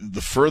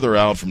 the further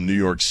out from New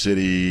York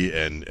City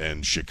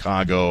and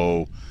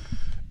Chicago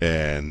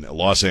and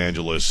Los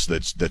Angeles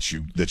that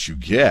you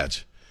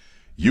get,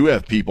 you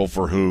have people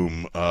for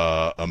whom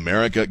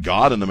America,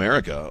 God and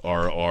America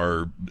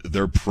are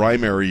their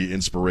primary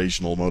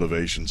inspirational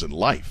motivations in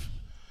life,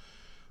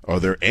 are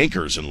their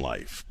anchors in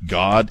life,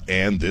 God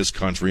and this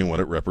country and what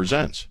it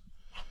represents.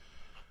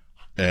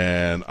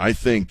 And I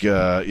think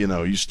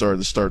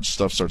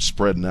stuff starts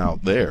spreading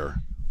out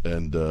there,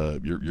 and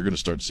you're going to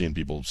start seeing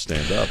people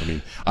stand up.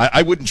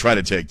 I wouldn't try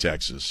to take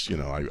Texas.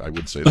 I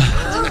would say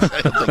that.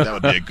 I don't think that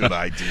would be a good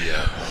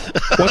idea.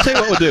 Well, I'll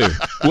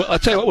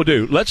tell you what we'll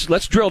do.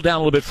 Let's drill down a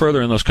little bit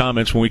further in those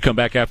comments when we come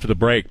back after the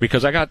break,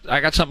 because I got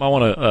something I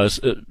want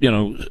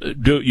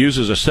to use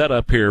as a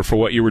setup here for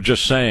what you were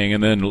just saying,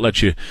 and then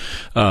let you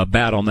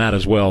bat on that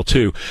as well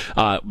too.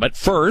 But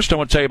first, I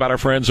want to tell you about our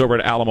friends over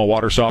at Alamo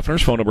Water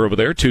Softeners. Phone number over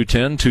there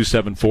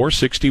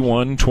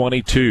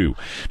 210-274-6122.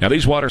 Now,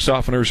 these water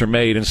softeners are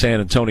made in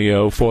San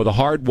Antonio for the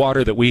hard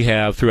water that we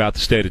have throughout the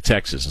state of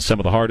Texas, and some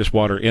of the hardest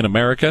water in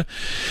America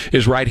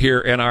is right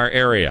here in our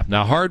area.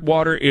 Now, hard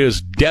water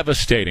is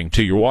devastating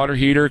to your water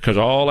heater because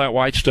all that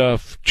white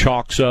stuff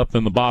chalks up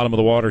in the bottom of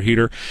the water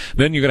heater.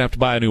 Then you're going to have to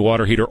buy a new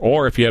water heater,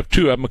 or if you have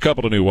two of them, a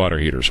couple of new water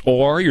heaters,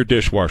 or your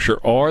dishwasher,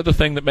 or the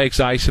thing that makes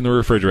ice in the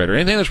refrigerator.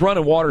 Anything that's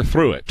running water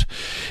through it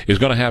is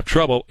going to have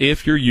trouble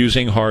if you're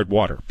using hard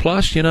water.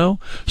 Plus,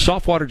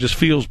 soft water just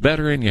feels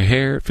better in your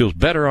hair, it feels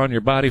better on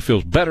your body,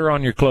 feels better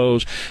on your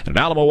clothes. And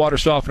Alamo Water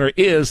Softener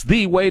is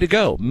the way to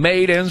go.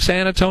 Made in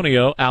San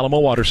Antonio, Alamo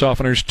Water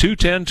Softeners,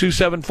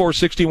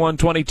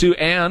 210-274-6122,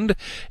 and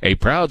a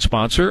proud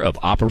sponsor of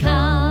Operation.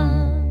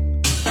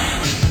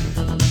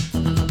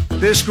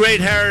 This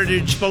great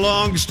heritage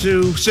belongs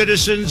to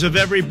citizens of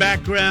every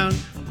background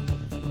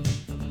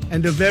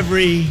and of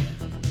every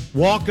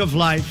walk of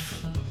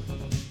life.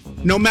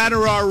 No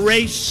matter our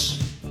race,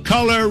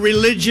 color,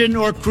 religion,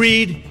 or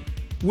creed,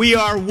 we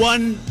are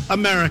one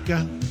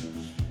America.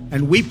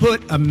 And we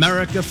put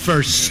America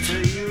first.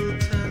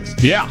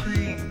 Yeah.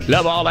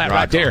 Love all that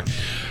right there.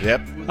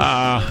 Yep.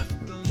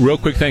 Real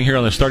quick thing here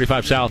on this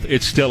 35 South.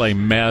 It's still a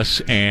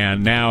mess,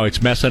 and now it's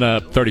messing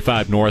up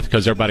 35 North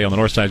because everybody on the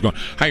north side is going,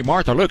 hey,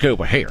 Martha, look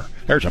over here.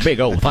 There's a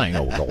big old thing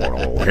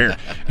over here.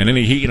 And then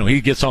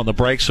he gets on the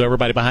brakes, so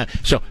everybody behind.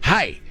 So,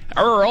 hey,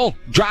 Earl,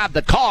 drive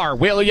the car,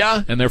 will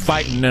ya? And they're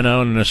fighting,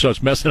 and so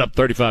it's messing up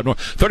 35 North.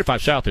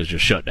 35 South is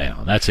just shut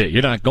down. That's it.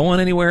 You're not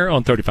going anywhere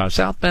on 35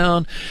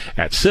 southbound.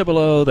 At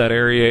Cibolo, that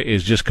area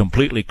is just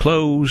completely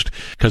closed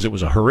because it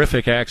was a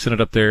horrific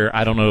accident up there.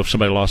 I don't know if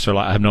somebody lost their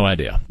life. I have no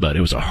idea, but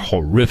it was a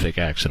horrific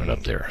accident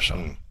up there,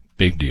 so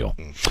big deal.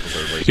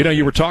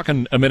 You were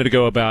talking a minute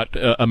ago about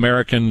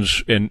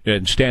Americans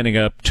and standing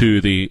up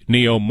to the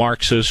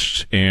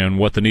neo-Marxists and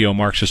what the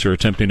neo-Marxists are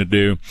attempting to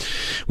do.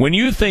 When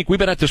you think, we've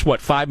been at this,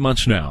 5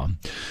 months now,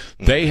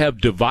 they have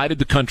divided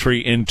the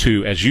country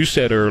into, as you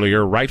said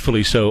earlier,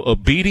 rightfully so,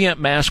 obedient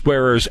mask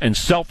wearers and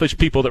selfish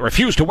people that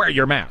refuse to wear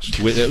your mask.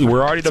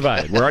 We're already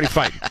divided. We're already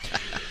fighting.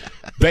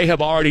 They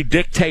have already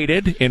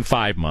dictated in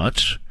 5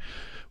 months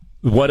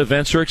what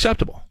events are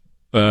acceptable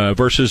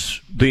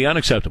versus the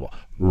unacceptable.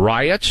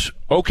 Riots,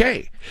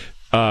 okay.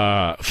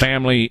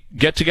 Family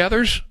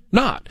get-togethers,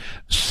 not.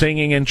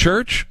 Singing in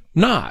church,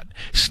 not.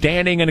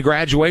 Standing in a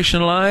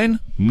graduation line,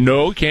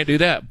 no, you can't do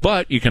that.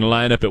 But you can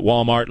line up at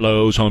Walmart,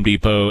 Lowe's, Home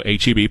Depot,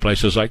 H-E-B,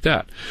 places like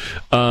that.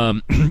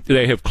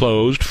 They have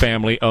closed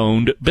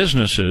family-owned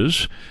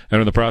businesses and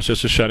are in the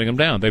process of shutting them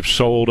down. They've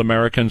sold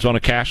Americans on a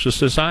cashless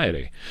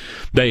society.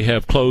 They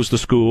have closed the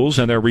schools,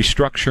 and they're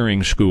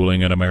restructuring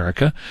schooling in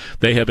America.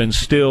 They have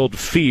instilled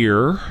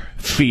fear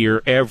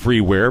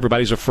everywhere.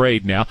 Everybody's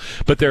afraid now.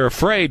 But they're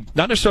afraid,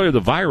 not necessarily of the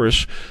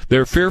virus,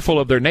 they're fearful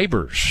of their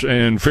neighbors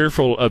and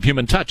fearful of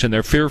human touch, and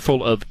they're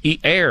fearful of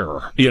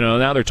air.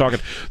 Now they're talking,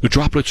 the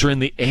droplets are in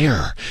the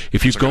air.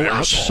 If you go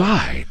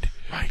outside.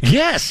 Right.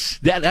 Yes,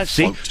 that's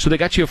it. So they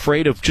got you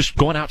afraid of just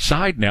going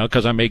outside now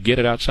because I may get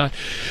it outside.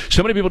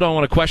 So many people don't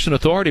want to question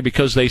authority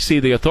because they see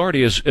the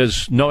authority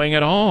as knowing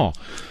it all.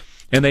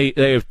 And they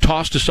have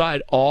tossed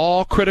aside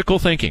all critical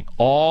thinking,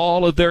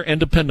 all of their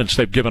independence.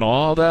 They've given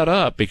all that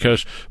up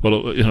because,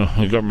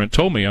 the government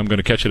told me I'm going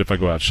to catch it if I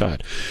go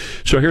outside.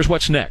 So here's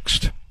what's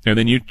next. And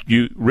then you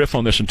riff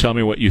on this and tell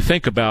me what you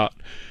think about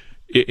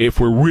if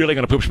we're really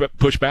going to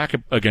push back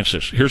against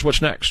this. Here's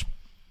what's next.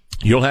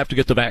 You'll have to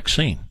get the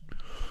vaccine.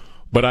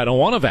 But I don't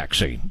want a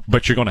vaccine.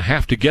 But you're going to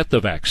have to get the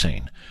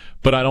vaccine.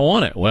 But I don't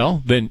want it.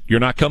 Well, then you're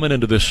not coming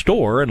into this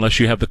store unless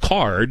you have the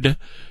card,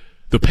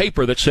 the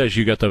paper that says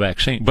you got the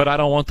vaccine. But I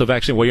don't want the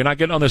vaccine. Well, you're not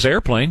getting on this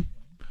airplane.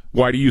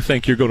 Why do you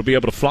think you're going to be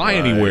able to fly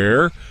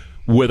anywhere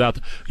without?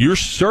 You're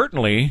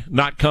certainly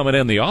not coming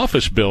in the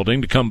office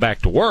building to come back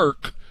to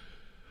work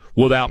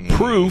without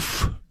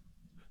proof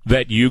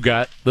that you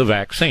got the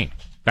vaccine.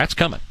 That's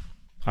coming.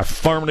 I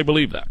firmly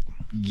believe that.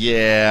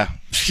 Yeah.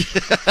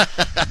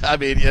 I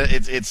mean,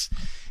 it's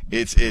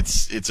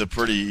a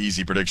pretty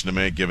easy prediction to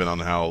make given on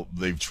how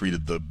they've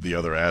treated the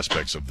other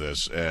aspects of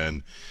this.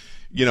 And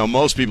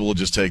most people will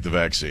just take the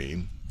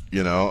vaccine,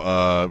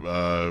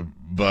 but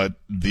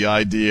the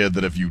idea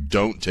that if you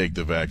don't take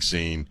the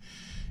vaccine,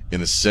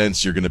 in a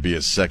sense, you're going to be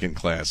a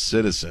second-class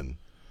citizen,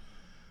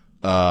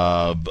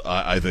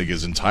 I think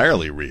is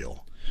entirely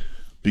real.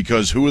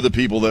 Because who are the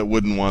people that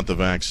wouldn't want the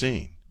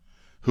vaccine?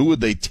 Who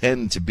would they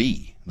tend to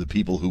be? The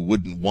people who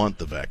wouldn't want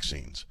the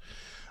vaccines,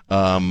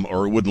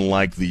 or wouldn't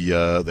like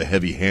the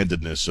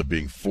heavy-handedness of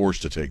being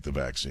forced to take the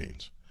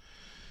vaccines.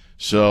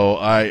 So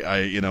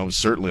I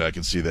certainly I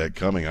can see that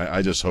coming.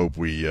 I just hope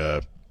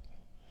if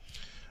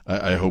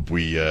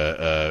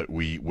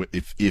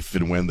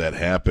and when that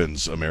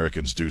happens,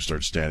 Americans do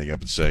start standing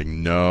up and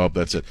saying, no,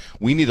 that's it.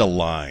 We need a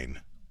line.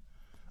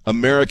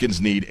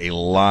 Americans need a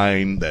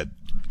line that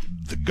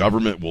the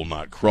government will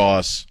not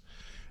cross,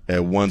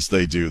 and once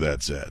they do,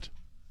 that's it.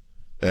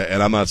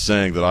 And I'm not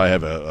saying that I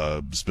have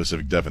a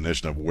specific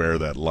definition of where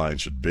that line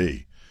should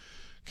be.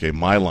 Okay,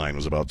 my line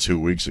was about 2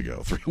 weeks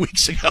ago, 3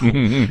 weeks ago.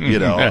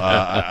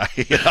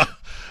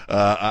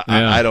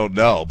 I don't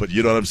know, but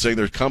you know what I'm saying?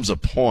 There comes a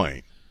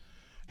point,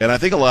 and I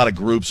think a lot of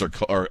groups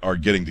are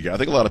getting together. I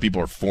think a lot of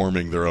people are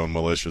forming their own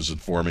militias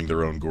and forming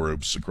their own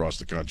groups across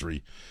the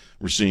country.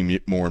 We're seeing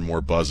more and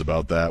more buzz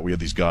about that. We had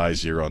these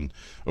guys here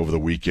over the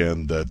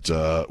weekend that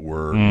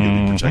were going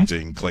to be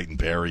protecting Clayton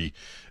Perry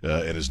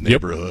in his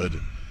neighborhood,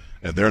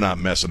 and they're not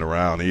messing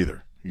around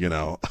either.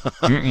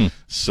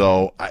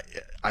 So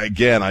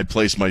I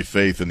place my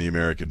faith in the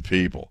American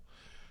people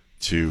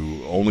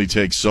to only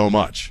take so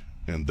much,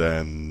 and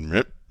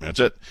then that's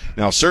it.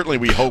 Now, certainly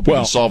we hope we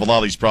can solve a lot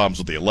of these problems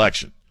with the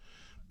election,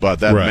 but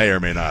that may or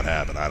may not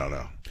happen. I don't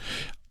know.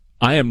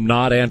 I am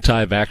not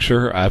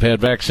anti-vaxxer. I've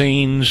had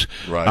vaccines.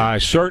 Right. I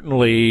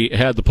certainly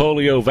had the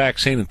polio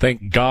vaccine, and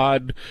thank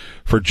God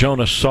for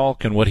Jonas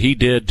Salk and what he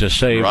did to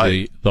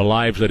save the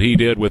lives that he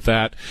did with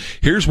that.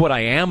 Here's what I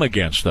am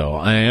against, though.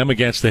 I am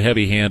against the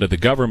heavy hand of the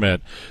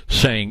government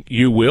saying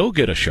you will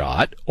get a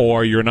shot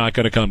or you're not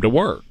going to come to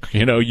work.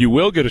 You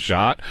will get a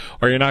shot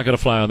or you're not going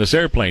to fly on this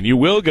airplane. You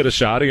will get a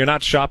shot or you're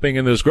not shopping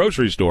in this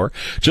grocery store,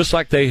 just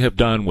like they have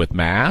done with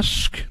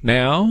masks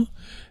now.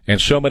 And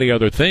so many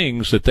other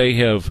things that they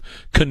have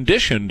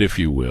conditioned, if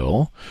you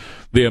will,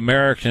 the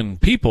American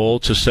people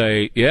to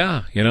say,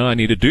 I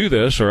need to do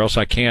this or else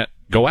I can't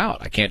go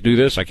out. I can't do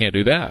this. I can't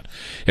do that.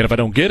 And if I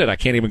don't get it, I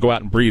can't even go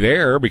out and breathe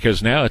air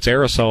because now it's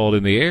aerosol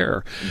in the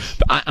air.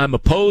 I'm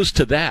opposed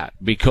to that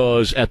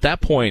because at that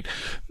point,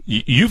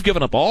 you've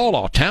given up all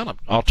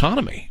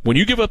autonomy. When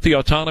you give up the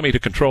autonomy to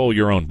control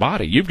your own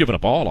body, you've given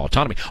up all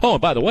autonomy. Oh,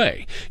 and by the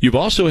way, you've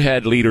also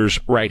had leaders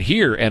right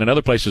here and in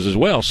other places as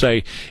well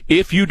say,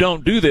 if you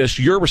don't do this,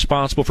 you're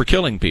responsible for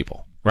killing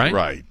people, right?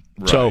 Right.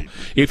 So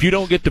if you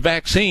don't get the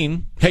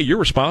vaccine, hey, you're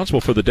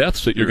responsible for the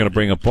deaths that you're going to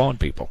bring upon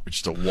people. You're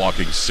just a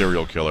walking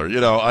serial killer.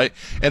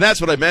 And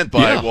that's what I meant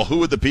by,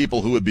 who are the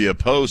people who would be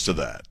opposed to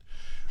that?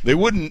 They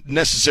wouldn't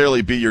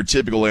necessarily be your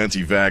typical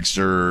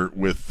anti-vaxxer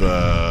with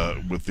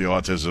the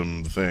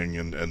autism thing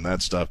and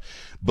that stuff,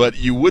 but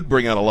you would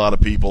bring out a lot of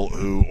people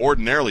who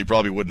ordinarily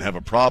probably wouldn't have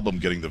a problem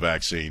getting the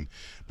vaccine,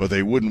 but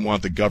they wouldn't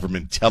want the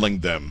government telling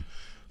them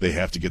they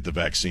have to get the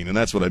vaccine. And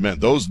that's what I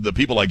meant. The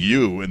people like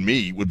you and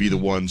me would be the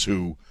ones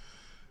who,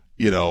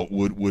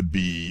 would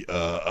be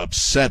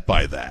upset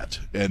by that.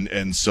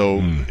 And so,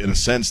 in a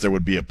sense, there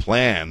would be a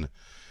plan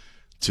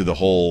to the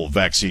whole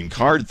vaccine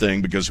card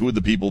thing, because who would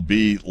the people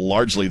be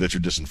largely that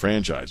you're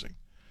disenfranchising?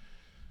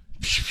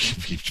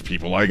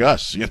 People like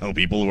us,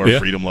 people who are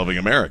freedom-loving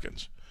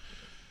Americans.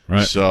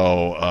 Right.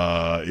 So,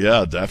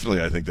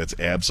 definitely, I think that's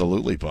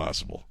absolutely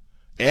possible.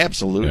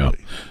 Absolutely. Yeah.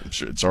 I'm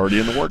sure it's already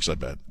in the works, I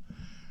bet.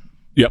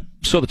 Yep.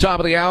 So the top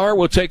of the hour,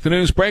 we'll take the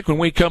news break. When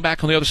we come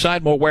back on the other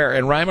side, more Ware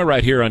and Reimer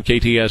right here on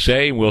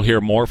KTSA. We'll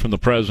hear more from the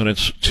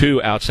president's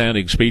 2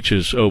 outstanding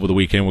speeches over the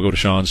weekend. We'll go to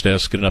Sean's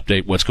desk and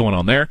update what's going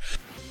on there.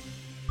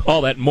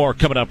 All that and more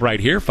coming up right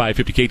here,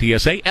 550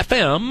 KTSA,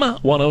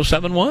 FM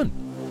 107.1.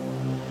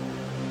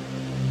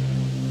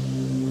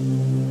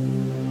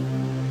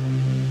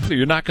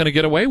 You're not going to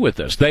get away with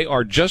this. They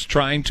are just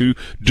trying to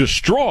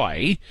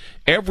destroy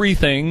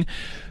everything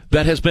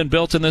that has been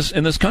built in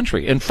this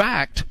country. In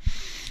fact,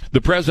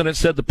 the president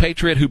said the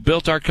patriot who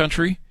built our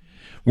country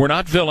were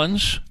not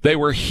villains. They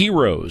were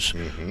heroes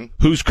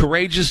whose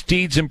courageous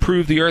deeds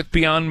improved the earth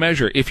beyond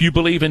measure. If you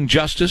believe in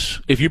justice,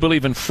 if you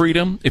believe in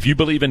freedom, if you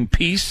believe in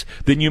peace,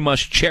 then you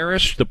must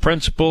cherish the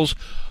principles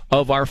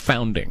of our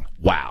founding.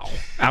 Wow.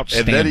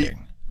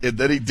 Outstanding. And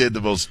then he did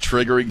the most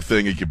triggering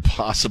thing he could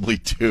possibly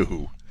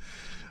do.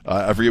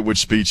 I forget which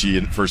speech he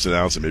first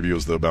announced it. Maybe it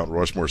was the Mount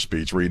Rushmore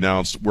speech where he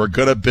announced, we're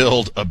going to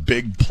build a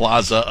big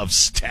plaza of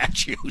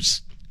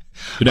statues.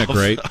 Isn't that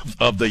great?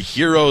 Of the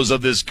heroes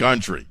of this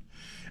country.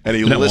 And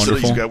he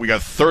listed, we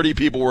got 30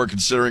 people we're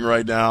considering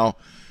right now.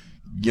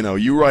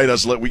 You write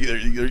us,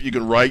 you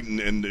can write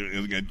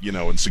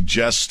and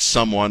suggest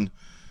someone.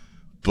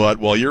 But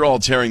while you're all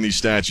tearing these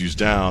statues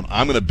down,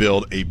 I'm going to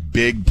build a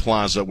big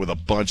plaza with a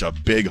bunch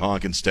of big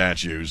honking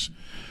statues.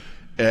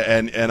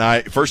 And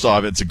first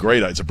off, it's a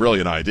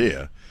brilliant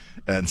idea.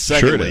 And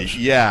secondly,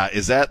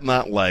 is that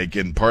not like,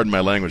 and pardon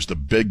my language, the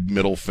big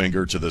middle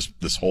finger to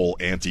this whole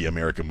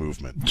anti-America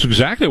movement? It's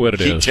exactly what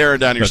it is. Keep tearing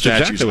down your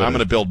statues. I'm going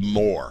to build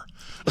more.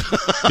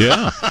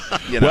 Yeah.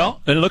 Well,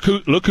 and look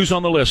who's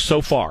on the list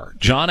so far: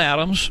 John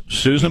Adams,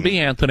 Susan B.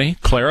 Anthony,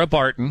 Clara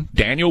Barton,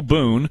 Daniel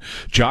Boone,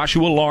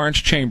 Joshua Lawrence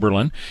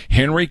Chamberlain,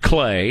 Henry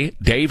Clay,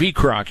 Davy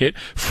Crockett,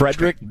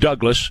 Frederick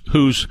Douglass,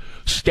 whose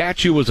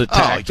statue was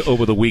attacked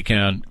over the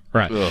weekend.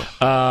 Right.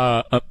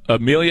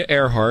 Amelia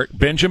Earhart,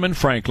 Benjamin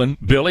Franklin,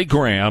 Billy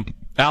Graham,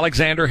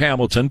 Alexander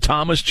Hamilton,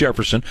 Thomas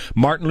Jefferson,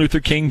 Martin Luther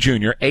King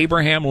Jr.,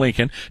 Abraham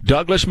Lincoln,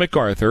 Douglas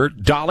MacArthur,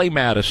 Dolly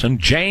Madison,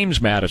 James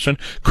Madison,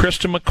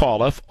 Krista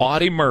McAuliffe,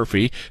 Audie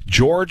Murphy,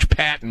 George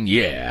Patton,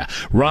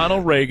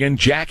 Ronald Reagan,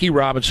 Jackie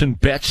Robinson,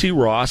 Betsy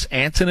Ross,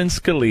 Antonin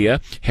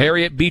Scalia,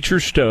 Harriet Beecher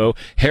Stowe,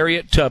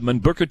 Harriet Tubman,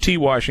 Booker T.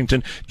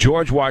 Washington,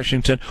 George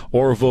Washington,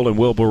 Orville, and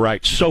Wilbur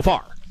Wright. So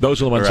far.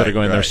 Those are the ones that are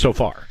going there so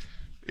far.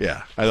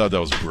 Yeah, I thought that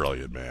was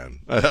brilliant, man.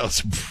 That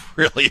was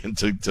brilliant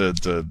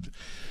to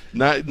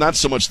not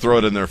so much throw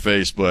it in their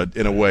face, but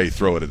in a way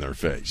throw it in their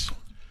face.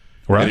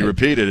 Right. And he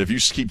repeated, if you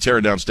keep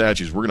tearing down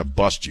statues, we're going to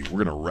bust you.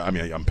 We're going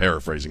to, I'm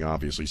paraphrasing,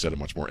 obviously. He said it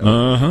much more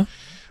eloquently.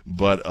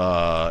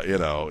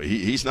 But,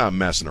 he's not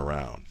messing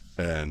around.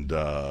 And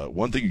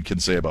one thing you can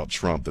say about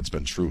Trump that's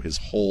been true his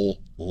whole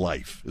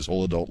life, his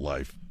whole adult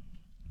life,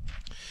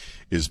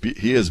 is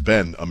he has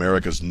been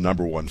America's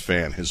 #1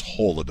 fan his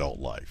whole adult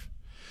life.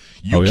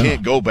 You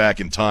can't go back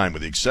in time,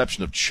 with the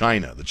exception of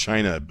China, the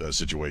China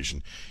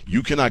situation.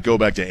 You cannot go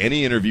back to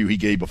any interview he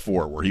gave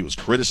before where he was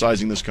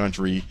criticizing this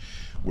country,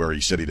 where he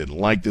said he didn't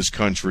like this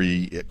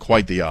country.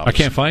 Quite the opposite. I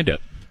can't find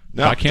it.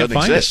 No, I can't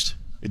find it.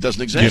 It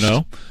doesn't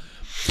exist.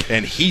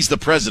 And he's the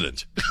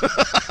president.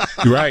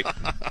 Right.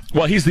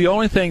 Well, he's the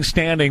only thing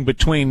standing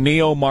between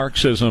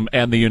neo-Marxism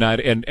and the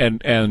United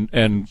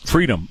and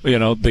freedom.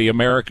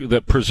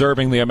 The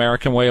preserving the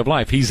American way of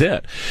life. He's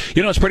it.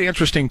 It's pretty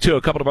interesting too.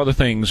 A couple of other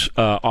things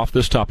off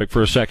this topic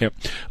for a second.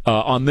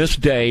 On this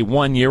day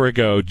 1 year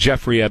ago,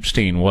 Jeffrey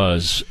Epstein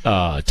was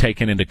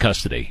taken into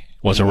custody.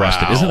 Was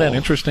arrested. Wow. Isn't that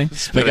interesting?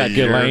 They got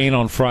Ghislaine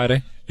on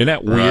Friday. Isn't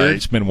that weird? Right.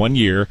 It's been 1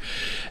 year.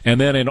 And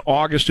then in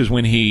August is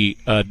when he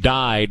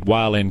died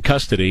while in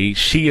custody.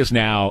 She is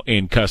now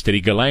in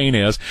custody. Ghislaine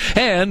is.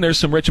 And there's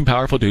some rich and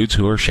powerful dudes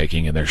who are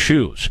shaking in their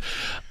shoes.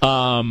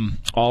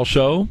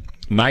 Also,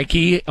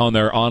 Nike on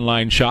their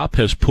online shop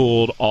has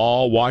pulled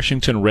all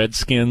Washington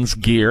Redskins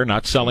gear,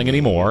 not selling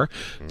anymore.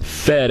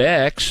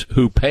 FedEx,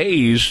 who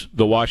pays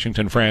the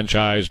Washington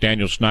franchise,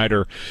 Daniel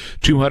Snyder,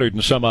 $200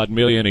 and some odd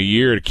million a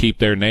year to keep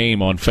their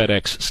name on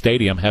FedEx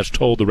Stadium, has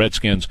told the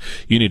Redskins,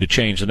 you need to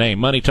change the name.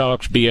 Money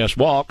talks, BS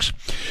walks.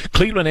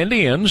 Cleveland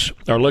Indians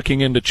are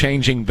looking into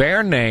changing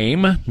their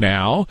name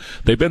now.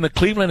 They've been the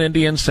Cleveland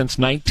Indians since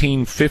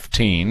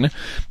 1915,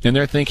 and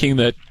they're thinking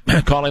that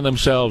calling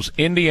themselves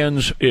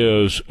Indians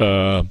is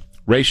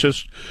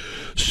racist.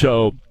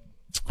 So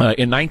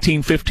in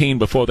 1915,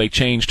 before they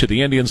changed to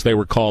the Indians, they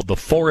were called the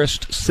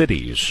Forest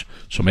Cities.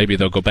 So maybe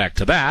they'll go back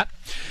to that.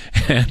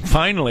 And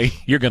finally,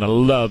 you're going to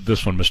love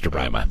this one, Mr.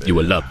 Reimer. You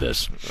will love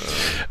this.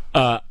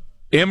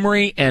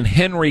 Emory and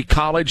Henry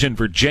College in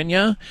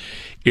Virginia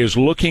is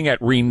looking at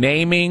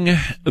renaming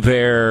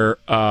their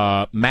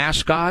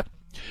mascot.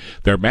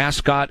 Their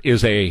mascot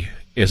is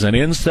an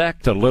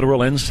insect, a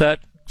literal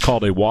insect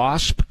called a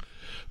wasp.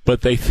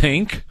 But they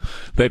think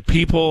that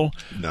people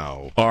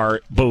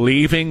are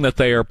believing that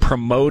they are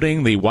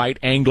promoting the white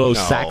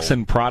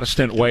Anglo-Saxon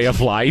Protestant way of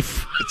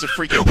life. It's a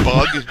freaking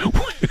bug.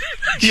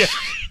 Yeah.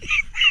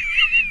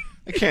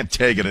 I can't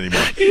take it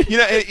anymore. You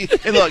know,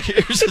 and look,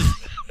 here's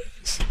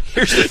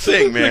the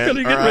thing, man. They're going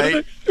to get rid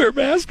of their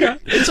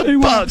mascot. It's a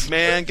bug,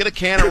 man. Get a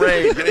can of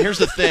Raid. Here's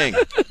the thing,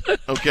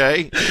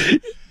 okay?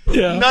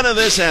 Yeah. None of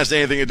this has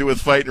anything to do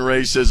with fighting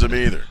racism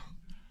either.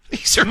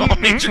 These are all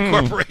major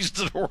corporations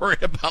that are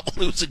worried about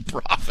losing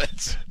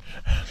profits.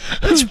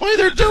 That's why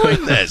they're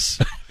doing this.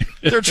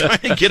 They're trying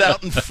to get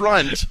out in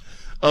front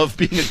of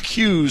being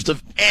accused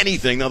of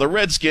anything. Now, the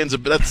Redskins,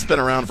 that's been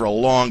around for a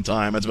long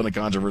time. That's been a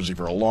controversy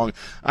for a long.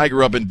 I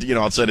grew up in,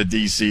 outside of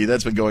D.C.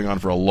 That's been going on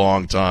for a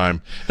long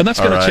time. And that's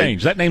going to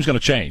change. That name's going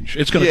to change.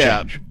 It's going to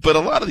change. But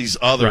a lot of these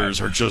others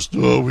are just,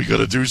 we got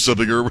to do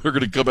something or we're going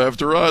to come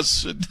after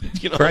us.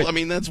 Right. I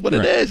mean, that's what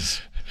it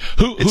is.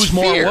 Who's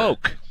more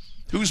woke?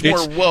 Who's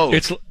more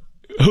woke?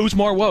 Who's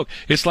more woke?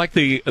 It's like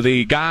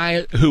the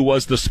guy who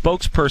was the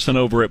spokesperson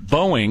over at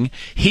Boeing.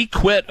 He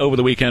quit over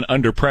the weekend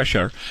under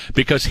pressure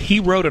because he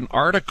wrote an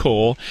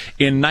article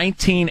in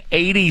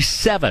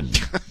 1987,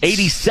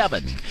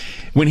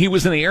 when he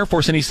was in the Air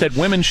Force, and he said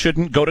women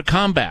shouldn't go to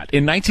combat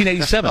in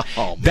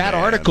 1987. That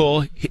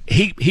article,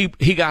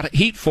 he got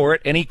heat for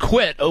it, and he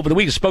quit over the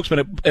weekend, a spokesman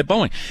at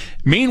Boeing.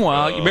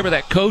 Meanwhile, you remember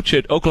that coach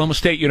at Oklahoma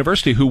State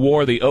University who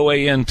wore the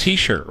OAN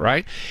T-shirt,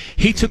 right?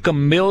 He took $1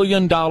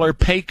 million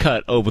pay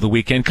cut over the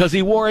weekend because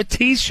he wore a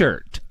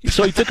T-shirt.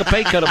 So he took a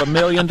pay cut of $1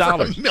 million.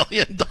 $1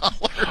 million.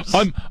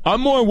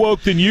 I'm more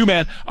woke than you,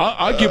 man.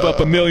 I'll give up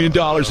 $1 million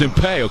in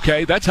pay.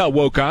 Okay, that's how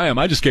woke I am.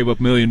 I just gave up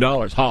 $1 million.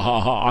 Ha ha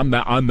ha. I'm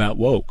that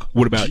woke.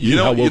 What about you?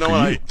 How woke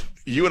are you?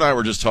 You and I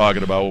were just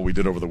talking about what we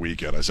did over the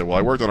weekend. I said, well,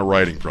 I worked on a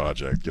writing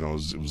project. It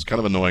was kind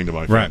of annoying to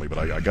my family, but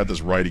I got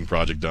this writing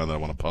project done that I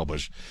want to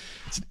publish.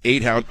 It's an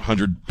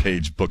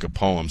 800-page book of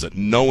poems that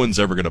no one's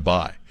ever going to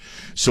buy.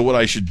 So what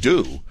I should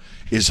do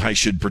is I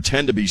should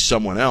pretend to be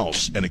someone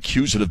else and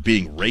accuse it of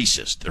being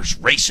racist. There's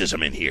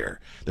racism in here.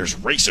 There's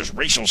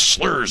racial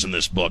slurs in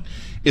this book.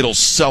 It'll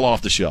sell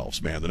off the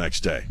shelves, man, the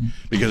next day.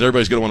 Because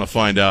everybody's going to want to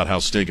find out how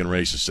stinking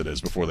racist it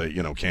is before they,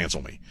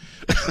 cancel me.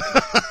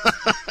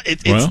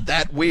 It's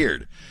that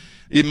weird.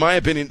 In my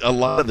opinion, a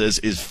lot of this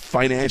is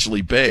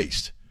financially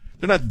based.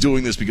 They're not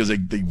doing this because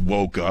they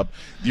woke up.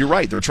 You're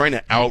right. They're trying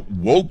to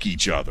out-woke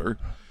each other.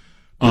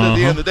 But at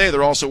the end of the day,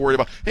 they're also worried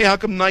about, hey, how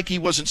come Nike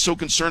wasn't so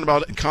concerned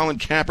about Colin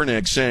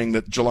Kaepernick saying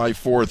that July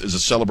 4th is a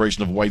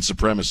celebration of white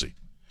supremacy?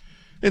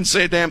 Didn't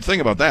say a damn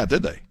thing about that,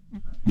 did they?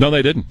 No,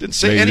 they didn't. Didn't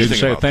say anything Didn't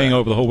say about a thing that.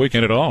 over the whole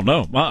weekend at all.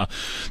 No.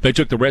 They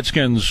took the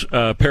Redskins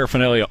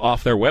paraphernalia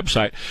off their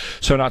website,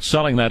 so not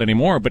selling that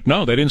anymore. But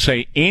no, they didn't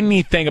say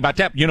anything about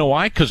that. You know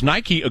why? Because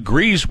Nike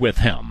agrees with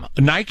him.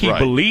 Nike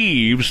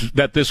believes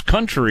that this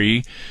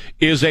country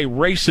is a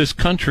racist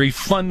country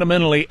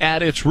fundamentally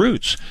at its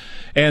roots.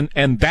 And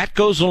that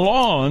goes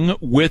along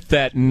with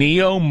that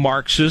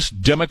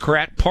neo-Marxist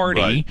Democrat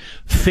Party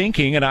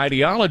thinking and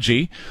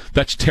ideology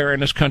that's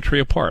tearing this country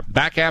apart.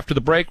 Back after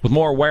the break with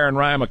more Ware and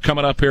Rima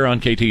coming up here on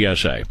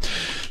KTSA.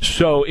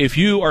 So if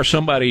you or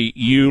somebody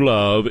you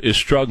love is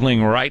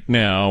struggling right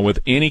now with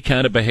any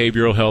kind of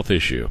behavioral health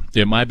issue,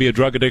 it might be a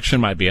drug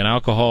addiction, might be an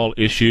alcohol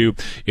issue,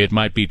 it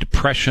might be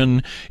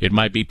depression, it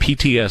might be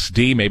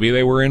PTSD, maybe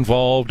they were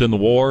involved in the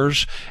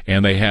wars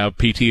and they have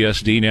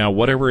PTSD now,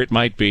 whatever it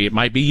might be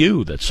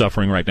you that's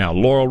suffering right now.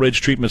 Laurel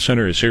Ridge Treatment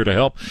Center is here to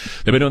help.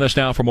 They've been doing this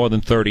now for more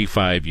than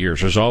 35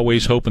 years. There's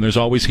always hope and there's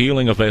always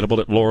healing available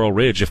at Laurel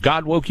Ridge. If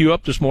God woke you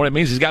up this morning, it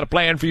means He's got a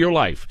plan for your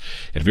life.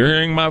 And if you're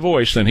hearing my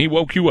voice, then He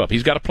woke you up.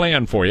 He's got a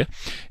plan for you.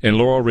 And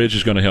Laurel Ridge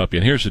is going to help you.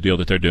 And here's the deal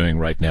that they're doing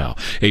right now.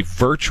 A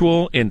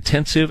virtual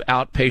intensive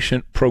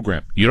outpatient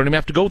program. You don't even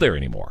have to go there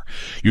anymore.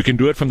 You can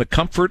do it from the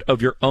comfort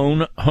of your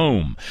own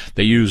home.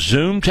 They use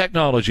Zoom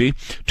technology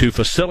to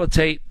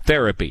facilitate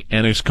therapy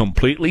and is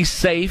completely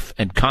safe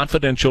and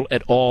confidential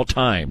at all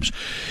times.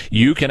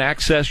 You can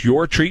access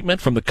your treatment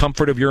from the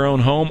comfort of your own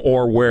home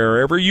or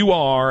wherever you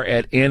are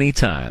at any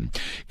time.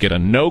 Get a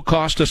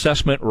no-cost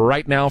assessment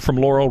right now from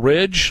Laurel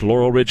Ridge.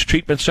 Laurel Ridge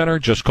Treatment Center.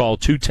 Just call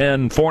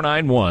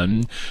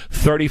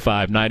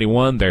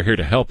 210-491-3591. They're here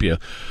to help you.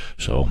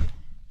 So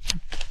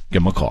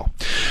give them a call.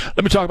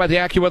 Let me talk about the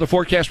AccuWeather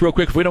forecast real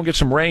quick. If we don't get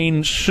some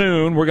rain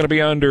soon, we're going to be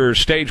under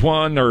stage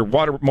 1 or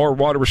more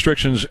water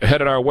restrictions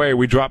headed our way.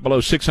 We dropped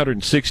below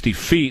 660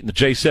 feet in the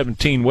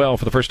J17 well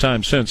for the first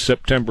time since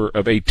September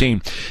of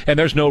 18. And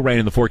there's no rain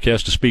in the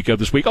forecast to speak of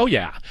this week. Oh,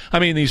 yeah. I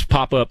mean, these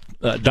pop-up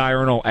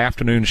diurnal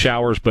afternoon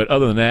showers, but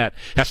other than that,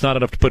 that's not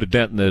enough to put a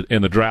dent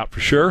in the drought for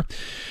sure.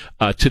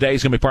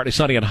 Today's going to be partly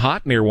sunny and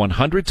hot, near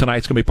 100.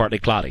 Tonight's going to be partly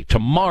cloudy.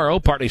 Tomorrow,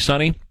 partly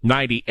sunny,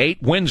 98.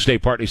 Wednesday,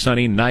 partly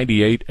sunny,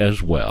 98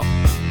 as well.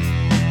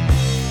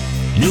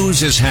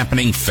 News is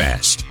happening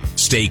fast.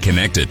 Stay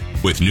connected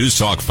with News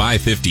Talk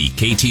 550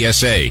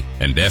 KTSA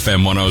and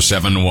FM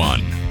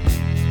 1071.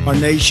 Our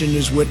nation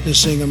is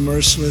witnessing a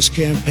merciless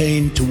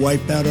campaign to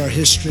wipe out our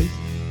history,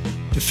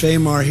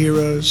 defame our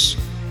heroes,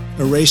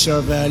 erase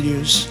our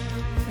values,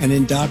 and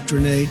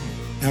indoctrinate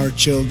our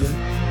children.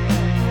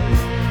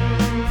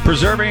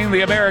 Preserving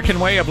the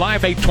American way of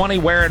life, 820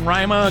 Ware and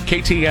Rima,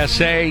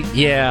 KTSA.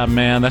 Yeah,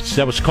 man,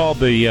 that was called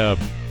the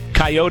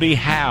Coyote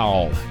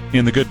Howl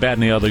in the Good, Bad,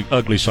 and the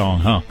Ugly song,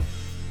 huh?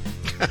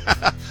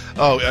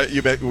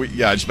 You bet.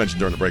 I just mentioned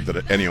during the break that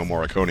Ennio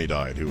Morricone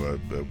died, who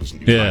was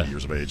 90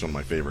 years of age, one of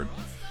my favorite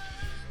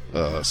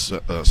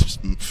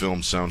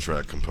film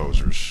soundtrack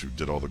composers, who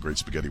did all the great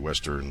spaghetti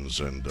westerns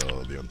and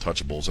the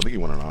Untouchables. I think he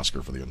won an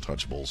Oscar for the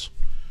Untouchables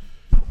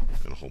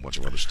and a whole bunch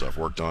of other stuff.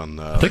 Worked on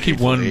I think he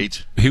won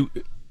 8.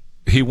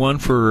 He won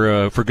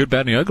for Good,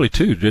 Bad, and the Ugly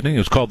too, didn't he? It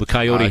was called the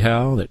Coyote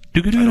Howl. I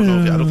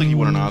don't think he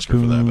won an Oscar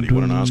for that, but he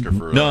won an Oscar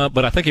for no,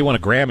 but I think he won a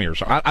Grammy or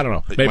something. I don't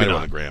know. Maybe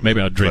not.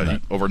 Maybe I'll dream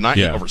that. Over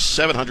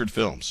 700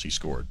 films he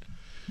scored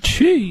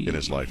in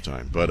his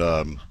lifetime. But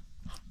I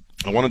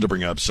wanted to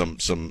bring up some.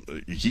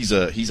 He's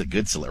a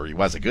good celebrity. He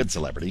was a good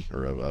celebrity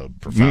or a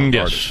profound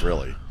artist,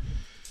 really.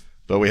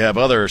 But we have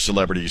other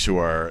celebrities who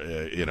are,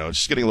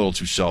 just getting a little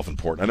too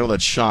self-important. I know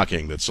that's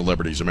shocking that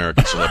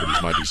American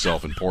celebrities might be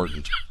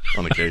self-important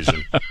on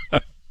occasion.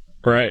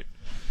 Right.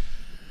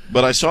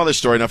 But I saw this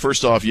story. Now,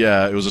 first off,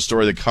 it was a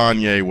story that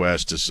Kanye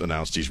West has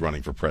announced he's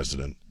running for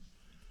president.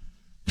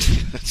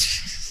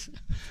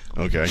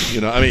 Okay.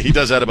 He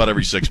does that about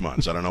every 6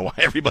 months. I don't know why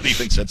everybody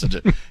thinks that's such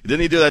a...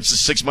 Didn't he do that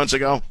just 6 months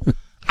ago?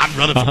 I'm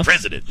running for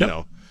president,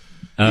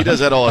 He does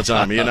that all the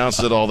time. He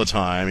announces it all the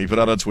time. He put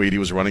out a tweet he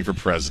was running for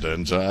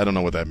president. I don't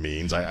know what that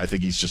means. I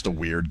think he's just a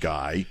weird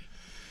guy.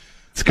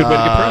 It's a good way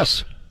to get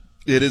press.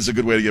 It is a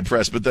good way to get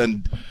press, but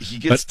then he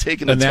gets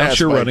taken to task by a couple of... And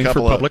now you're running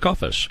for public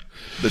office.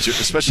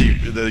 Especially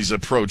that he's a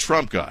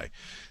pro-Trump guy.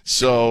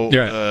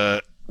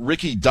 So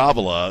Ricky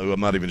Davila, who I'm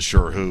not even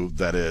sure who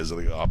that is.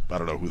 I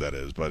don't know who that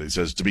is, but he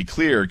says, to be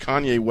clear,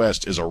 Kanye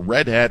West is a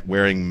red hat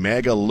wearing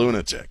MAGA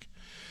lunatic.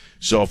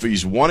 So if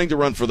he's wanting to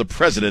run for the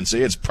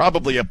presidency, it's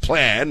probably a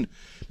plan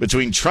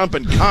between Trump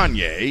and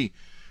Kanye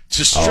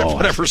to strip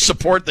whatever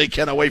support they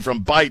can away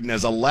from Biden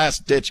as a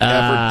last-ditch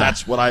effort.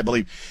 That's what I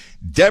believe.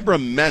 Deborah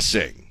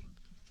Messing,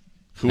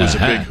 who is a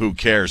big who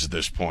cares at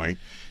this point,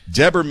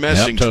 Deborah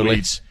Messing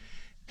tweets,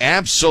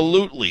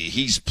 absolutely,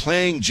 he's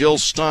playing Jill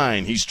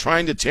Stein. He's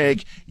trying to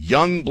take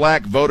young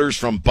black voters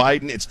from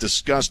Biden. It's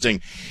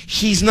disgusting.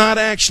 He's not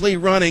actually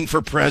running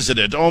for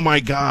president. Oh, my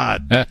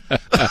God.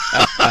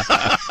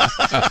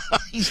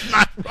 He's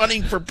not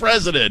running for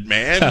president,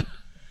 man.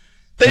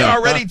 They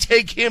already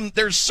take him.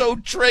 They're so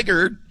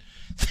triggered.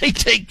 They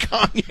take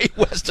Kanye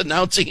West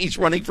announcing he's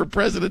running for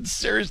president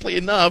seriously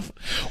enough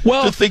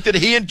to think that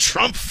he and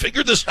Trump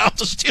figured this out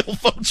to steal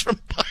votes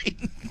from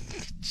Biden.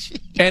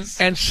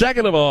 And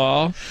second of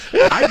all,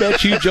 I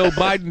bet you Joe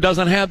Biden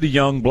doesn't have the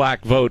young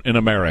black vote in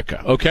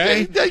America.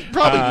 Okay,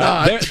 probably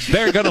not.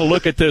 They're going to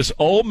look at this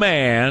old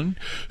man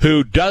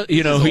who does,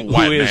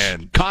 who is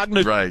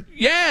cognitive. Right.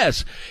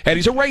 Yes, and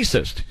he's a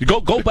racist.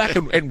 Go back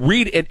and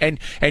read it,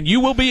 and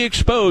you will be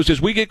exposed as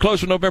we get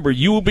closer to November.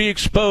 You will be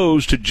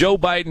exposed to Joe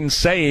Biden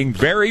saying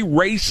very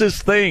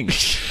racist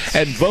things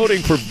and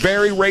voting for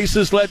very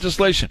racist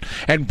legislation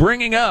and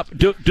bringing up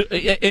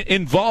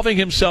involving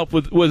himself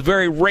with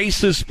very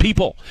racist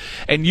people.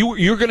 And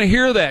you're going to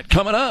hear that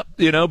coming up,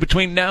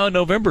 between now and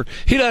November.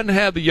 He doesn't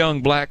have the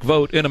young black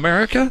vote in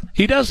America.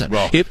 He doesn't.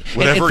 Well,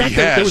 whatever he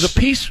has. There was a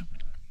piece.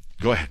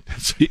 Go ahead.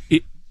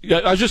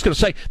 I was just going to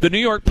say, the New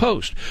York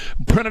Post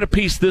printed a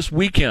piece this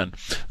weekend.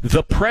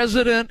 The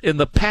president in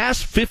the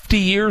past 50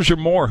 years or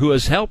more who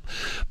has helped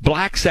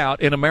blacks out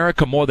in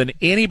America more than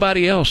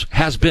anybody else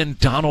has been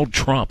Donald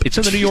Trump. It's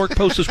in the New York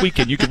Post this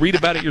weekend. You can read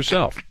about it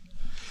yourself.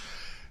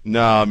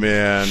 Nah,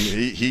 man,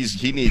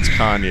 he needs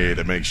Kanye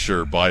to make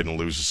sure Biden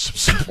loses some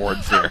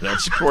support there.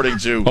 That's according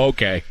to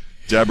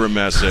Deborah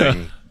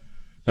Messing.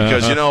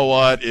 Because you know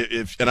what?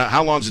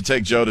 How long does it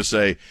take Joe to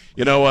say,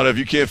 you know what, if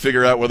you can't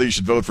figure out whether you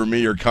should vote for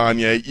me or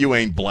Kanye, you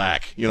ain't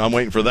black. I'm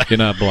waiting for that. You're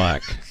not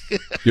black.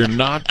 You're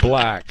not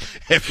black.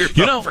 If you're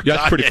for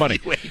that's Kanye, pretty funny.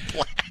 You ain't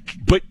black.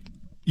 But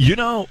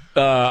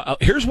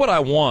here's what I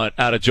want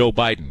out of Joe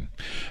Biden.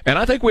 And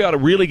I think we ought to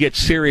really get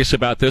serious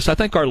about this. I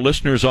think our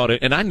listeners ought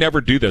to, and I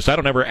never do this. I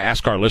don't ever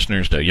ask our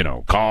listeners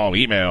to, call,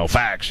 email,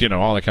 fax,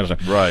 all that kind of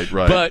stuff. Right.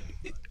 But,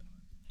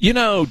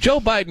 Joe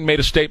Biden made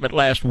a statement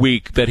last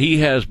week that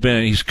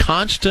he's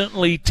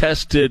constantly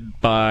tested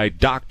by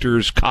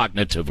doctors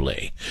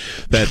cognitively.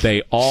 That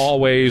they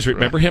always,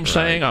 remember him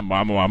saying, I'm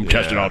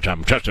tested all the time,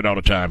 I'm tested all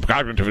the time,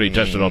 cognitively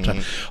tested all the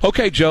time.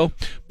 Okay, Joe,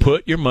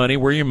 put your money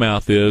where your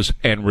mouth is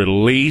and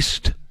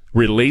release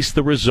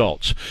the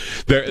results.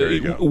 There you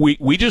go.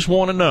 We just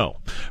want to know.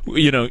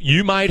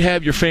 You might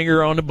have your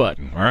finger on the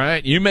button, all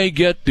right? You may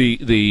get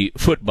the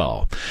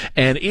football.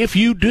 And if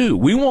you do,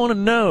 we want to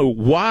know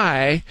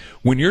why,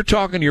 when you're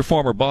talking to your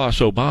former boss,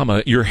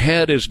 Obama, your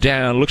head is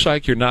down, looks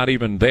like you're not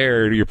even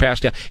there, you're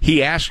passed down.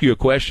 He asks you a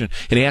question,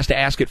 and he has to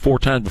ask it 4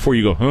 times before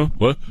you go, huh?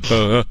 What?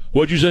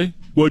 What'd you say?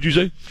 What'd you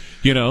say?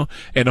 You know,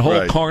 and the whole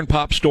Right. corn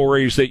pop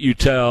stories that you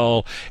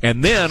tell.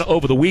 And then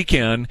over the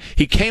weekend,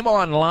 he came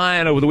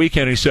online over the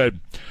weekend and he said,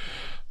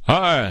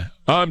 "Hi,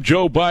 I'm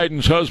Joe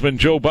Biden's husband,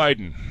 Joe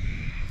Biden."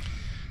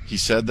 He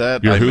said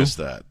that? You're I who? missed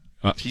that.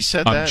 He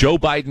said I'm that? Joe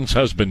Biden's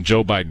husband,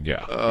 Joe Biden.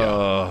 Yeah.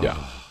 Yeah.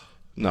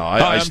 No, Hi,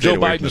 I I'm stayed Joe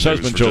away from Biden's the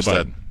husband, news Joe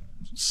for Biden.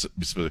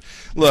 just that.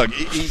 Look,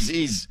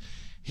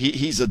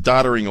 he's a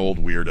doddering old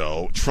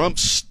weirdo.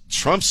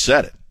 Trump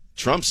said it.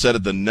 Trump said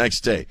it the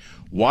next day.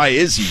 Why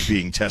is he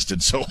being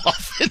tested so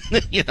often?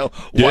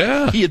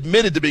 He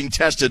admitted to being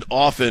tested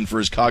often for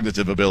his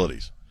cognitive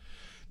abilities.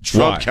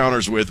 Trump Why?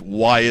 counters with,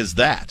 "Why is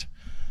that?"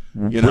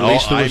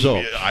 Release the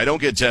results. I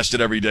don't get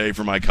tested every day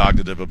for my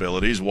cognitive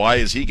abilities. Why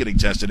is he getting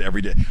tested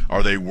every day?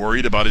 Are they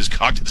worried about his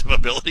cognitive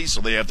abilities,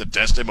 so they have to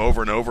test him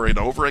over and over and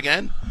over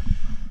again?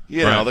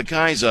 You know, the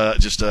guy's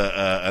just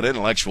an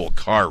intellectual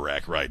car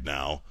wreck right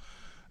now.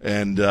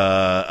 And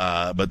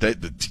but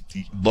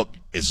look,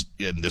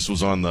 and this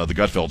was on the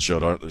Gutfeld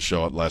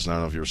show last night. I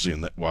don't know if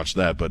you were watched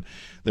that, but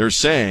they're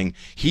saying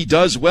he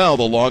does well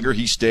the longer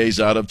he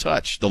stays out of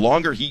touch. The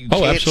longer you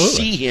can't absolutely.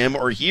 see him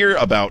or hear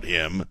about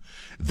him,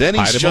 then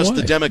he's Hide him just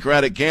away. the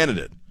Democratic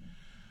candidate.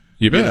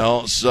 You bet. You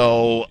know,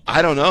 so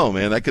I don't know,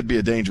 man. That could be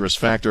a dangerous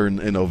factor in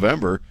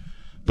November.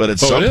 But at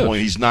some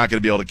point, he's not going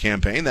to be able to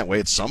campaign that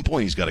way. At some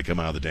point, he's got to come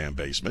out of the damn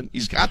basement.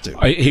 He's got to.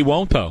 He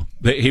won't, though.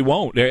 He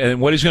won't.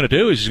 And what he's going to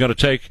do is he's going to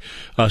take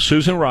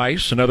Susan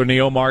Rice, another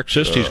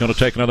neo-Marxist. He's going to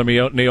take another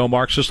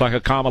neo-Marxist like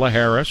a Kamala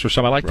Harris or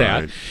somebody like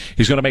that.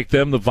 He's going to make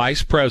them the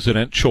vice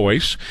president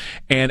choice.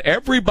 And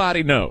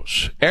everybody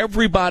knows,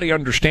 everybody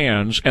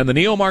understands, and the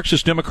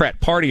neo-Marxist Democrat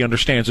Party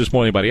understands this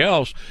more than anybody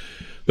else,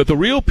 that the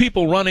real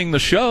people running the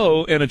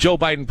show in a Joe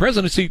Biden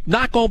presidency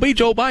not going to be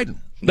Joe Biden.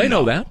 They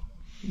know that.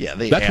 Yeah,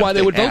 that's why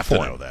they would vote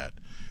for him. That.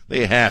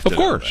 They have to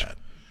know that.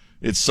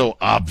 It's so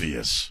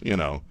obvious, you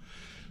know.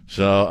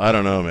 So I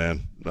don't know,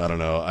 man. I don't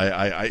know.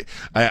 I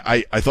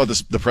thought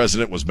the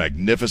president was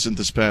magnificent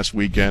this past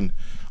weekend.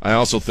 I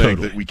also think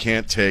that we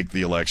can't take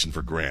the election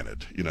for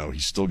granted. You know,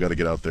 he's still got to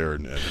get out there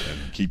and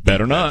keep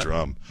beating that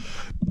drum.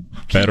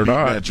 Better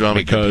not. That drum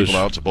and get people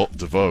out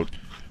to vote.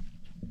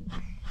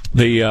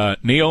 The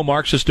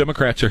neo-Marxist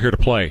Democrats are here to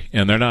play,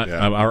 and they're not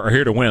are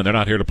here to win. They're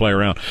not here to play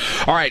around.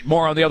 All right,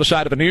 more on the other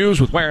side of the news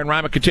with Ware and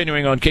Ryman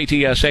continuing on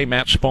KTSA.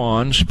 Matt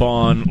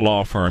Spawn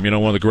Law Firm. You know,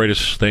 one of the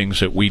greatest things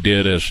that we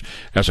did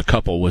as a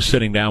couple was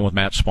sitting down with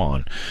Matt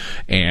Spawn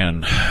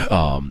and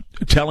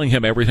telling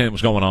him everything that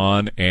was going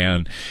on,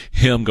 and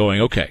him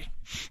going, "Okay,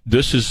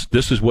 this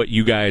is what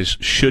you guys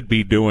should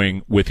be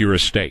doing with your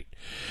estate."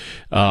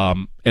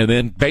 And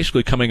then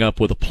basically coming up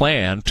with a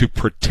plan to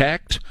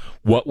protect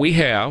what we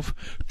have,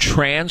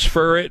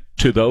 transfer it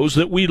to those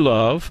that we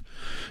love,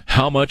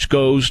 how much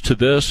goes to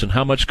this and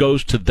how much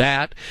goes to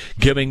that,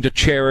 giving to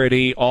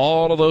charity,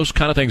 all of those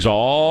kind of things,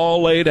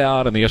 all laid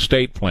out in the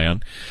estate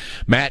plan.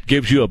 Matt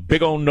gives you a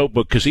big old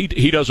notebook because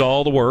he does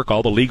all the work,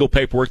 all the legal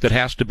paperwork that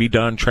has to be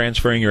done,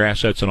 transferring your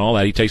assets and all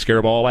that. He takes care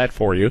of all that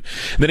for you.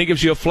 And then he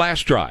gives you a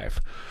flash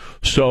drive.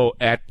 So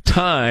at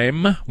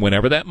time,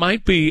 whenever that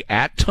might be,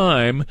 at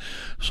time,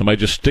 somebody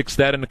just sticks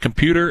that in the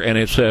computer and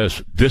it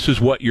says, this is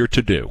what you're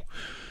to do.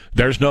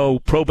 There's no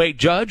probate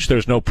judge.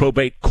 There's no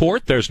probate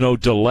court. There's no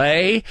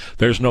delay.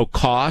 There's no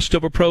cost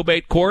of a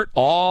probate court.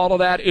 All of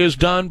that is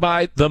done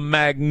by the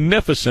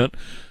magnificent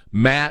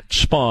Matt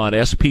Spawn,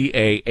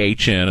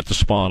 S-P-A-H-N, at the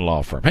Spawn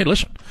Law Firm. Hey,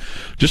 listen,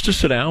 just to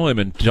sit down with him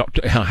and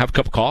have a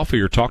cup of coffee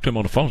or talk to him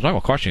on the phone, it's not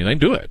going to cost you anything.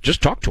 Do it.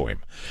 Just talk to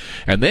him.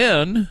 And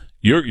then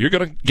you're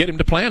going to get him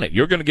to plan it.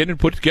 You're going to get him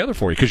to put it together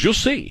for you because you'll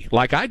see,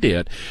 like I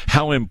did,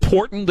 how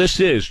important this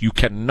is. You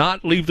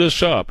cannot leave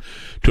this up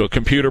to a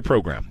computer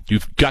program.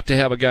 You've got to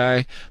have a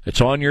guy that's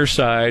on your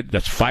side,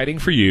 that's fighting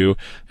for you,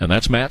 and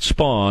that's Matt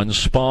Spawn,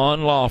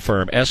 Spawn Law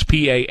Firm,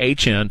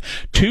 S-P-A-H-N,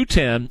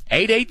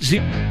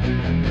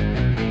 210-880.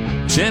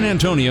 San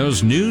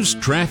Antonio's news,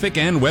 traffic,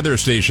 and weather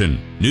station.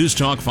 News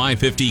Talk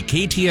 550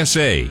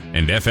 KTSA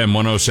and FM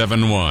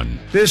 1071.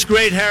 This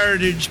great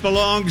heritage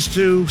belongs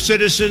to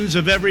citizens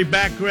of every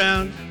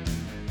background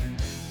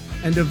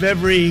and of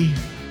every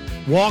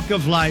walk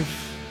of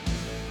life.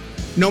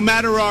 No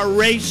matter our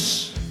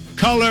race,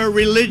 color,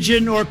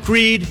 religion, or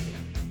creed,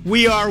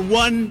 we are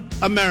one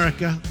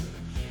America,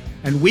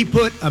 and we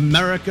put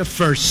America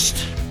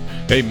first.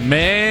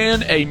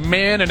 Amen,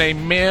 amen, and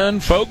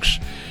amen, folks.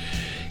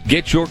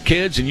 Get your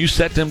kids and you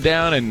set them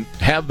down and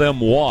have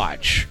them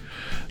watch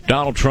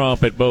Donald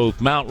Trump at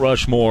both Mount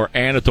Rushmore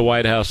and at the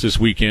White House this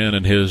weekend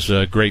and his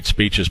great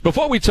speeches.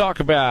 Before we talk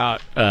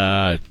about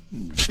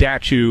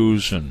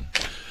statues and,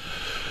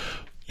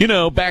 you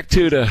know, back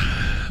to the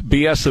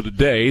BS of the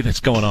day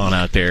that's going on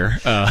out there,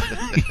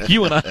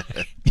 you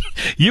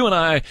and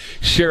I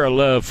share a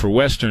love for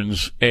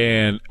Westerns,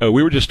 and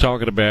we were just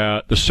talking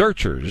about The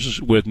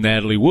Searchers with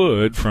Natalie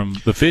Wood from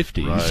the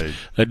 50s,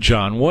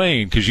 John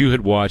Wayne, because you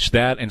had watched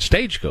that and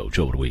Stagecoach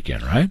over the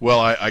weekend, right? Well,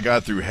 I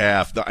got through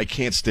half. I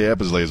can't stay up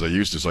as late as I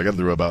used to, so I got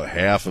through about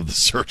half of The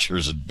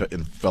Searchers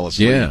and fell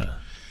asleep. Yeah.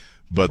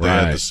 But they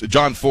had this,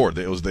 John Ford.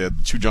 They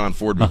had 2 John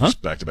Ford movies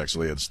back to back. So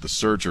they had The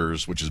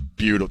Searchers, which is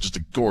beautiful, just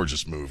a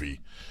gorgeous movie.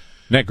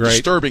 Isn't that great?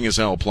 Disturbing as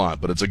hell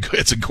plot, but it's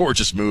a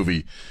gorgeous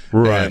movie.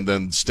 Right. And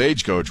then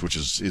Stagecoach, which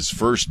is his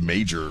first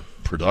major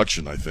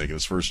production, I think.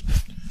 His first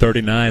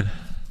 39.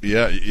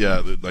 Yeah,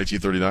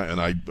 1939.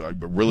 And I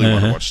really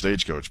want to watch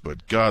Stagecoach,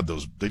 but God,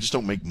 they just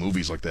don't make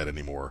movies like that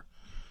anymore.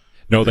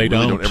 No, they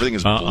really don't. Everything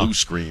is blue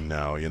screen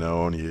now,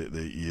 and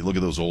you look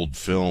at those old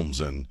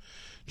films and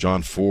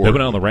John Ford.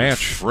 Living on the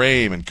ranch.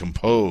 Frame and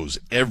compose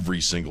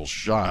every single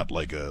shot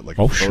like a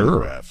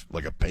photograph,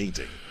 like a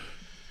painting.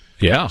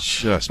 Yeah.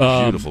 Just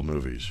beautiful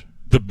movies.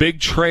 The Big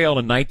Trail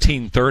in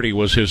 1930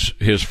 was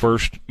his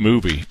first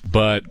movie,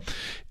 but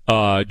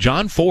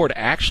John Ford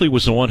actually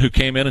was the one who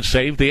came in and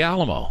saved the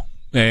Alamo.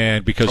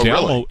 And because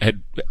Alamo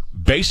had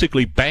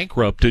basically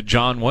bankrupted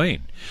John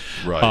Wayne.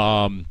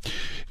 Right.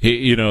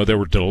 There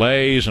were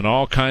delays and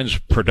all kinds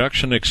of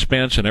production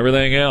expense and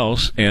everything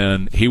else,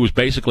 and he was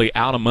basically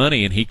out of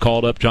money. And he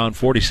called up John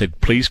Ford. He said,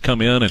 "Please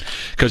come in," and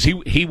because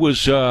he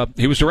was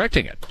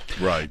directing it,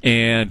 right,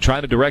 and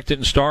trying to direct it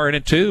and star in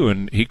it too.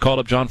 And he called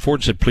up John Ford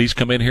and said, "Please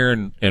come in here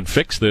and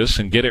fix this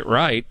and get it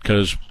right,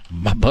 because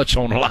my butt's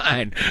on the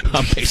line.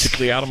 I'm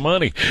basically out of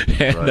money."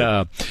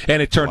 And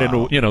and it turned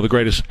into the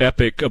greatest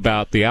epic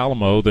about the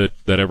Alamo that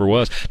ever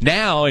was.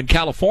 Now in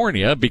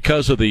California,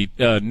 because of the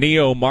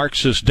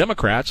neo-Marxist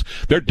Democrats,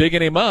 they're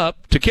digging him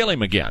up to kill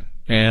him again.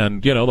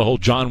 And the whole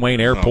John Wayne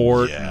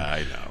Airport.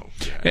 I know.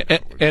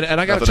 And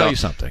I got to tell you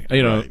something.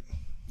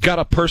 Got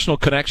a personal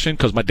connection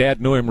because my dad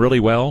knew him really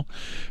well.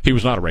 He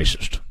was not a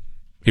racist.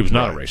 He was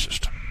not a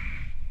racist.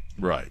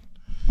 Right.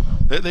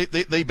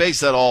 They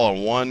base that all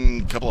on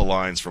one couple of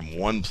lines from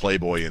one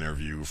Playboy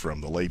interview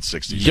from the late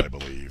 60s, I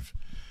believe.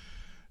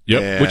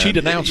 Yep, and which he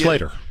denounced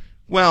later.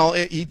 Well,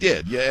 he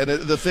did. Yeah, and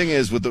the thing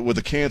is, with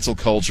the cancel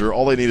culture,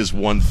 all they need is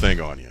one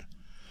thing on you.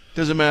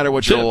 Doesn't matter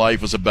what your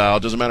life was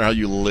about. Doesn't matter how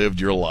you lived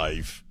your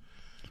life.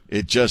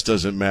 It just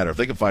doesn't matter. If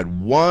they can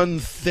find one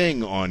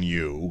thing on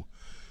you,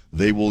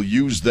 they will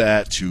use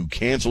that to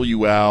cancel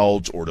you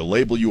out or to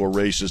label you a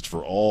racist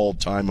for all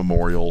time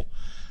immemorial.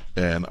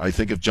 And I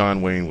think if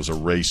John Wayne was a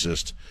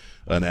racist,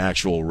 an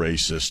actual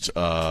racist,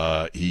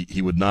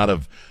 he would not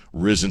have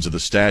risen to the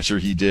stature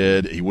he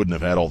did. He wouldn't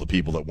have had all the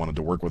people that wanted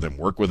to work with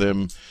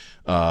him.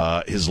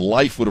 His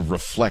life would have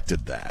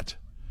reflected that.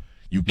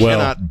 You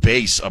cannot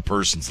base a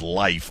person's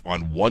life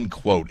on one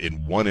quote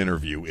in one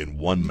interview in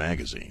one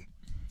magazine.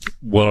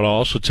 Well, I'll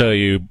also tell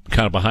you,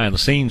 kind of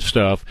behind-the-scenes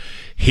stuff,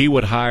 he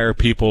would hire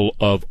people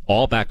of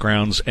all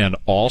backgrounds and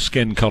all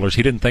skin colors.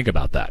 He didn't think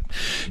about that.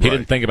 He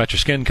didn't think about your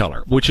skin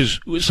color, which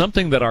is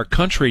something that our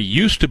country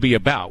used to be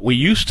about. We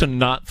used to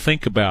not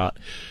think about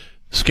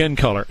skin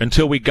color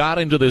until we got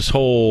into this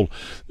whole,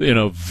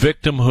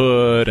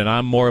 victimhood, and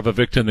I'm more of a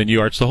victim than you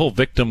are. It's the whole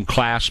victim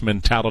class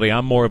mentality.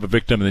 I'm more of a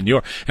victim than you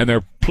are. And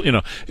they're,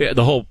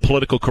 the whole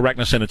political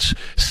correctness, and it's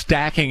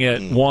stacking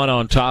it one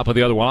on top of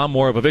the other. Well, I'm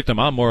more of a victim.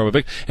 I'm more of a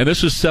victim. And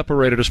this has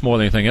separated us more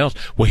than anything else.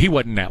 Well, he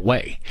wasn't that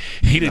way.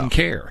 He didn't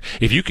care.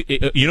 If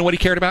you know what he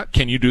cared about?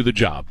 Can you do the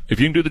job?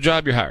 If you can do the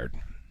job, you're hired.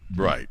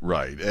 Right.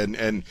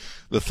 And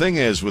the thing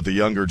is with the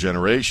younger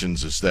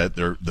generations is that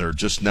they're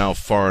just now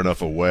far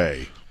enough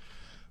away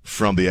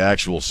from the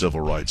actual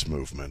civil rights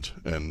movement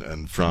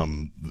and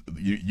from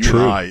you and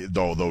I,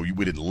 although we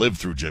didn't live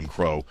through Jim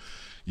Crow,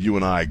 you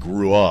and I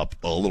grew up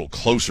a little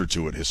closer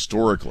to it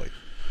historically.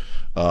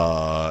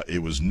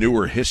 It was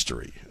newer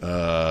history,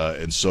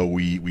 and so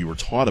we were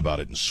taught about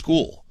it in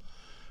school,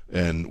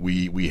 and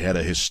we had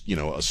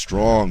a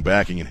strong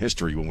backing in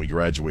history when we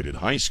graduated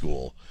high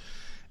school.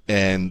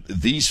 And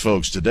these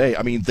folks today,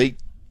 I mean, they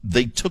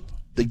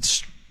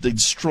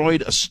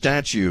destroyed a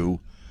statue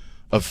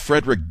of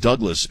Frederick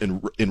Douglass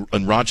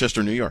in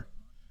Rochester, New York.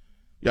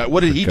 Yeah,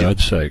 what did he do? For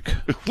God's sake.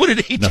 What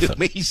did he do? I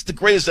mean, he's the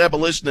greatest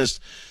abolitionist,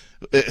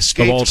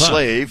 escaped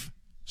slave,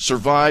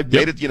 survived,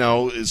 made it,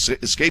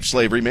 escaped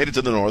slavery, made it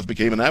to the North,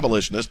 became an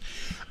abolitionist.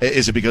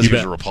 Is it because he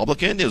was a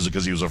Republican? Is it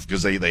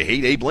because they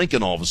hate Abe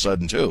Lincoln all of a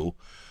sudden, too?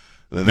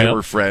 And they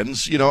were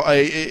friends.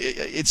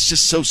 It's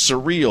just so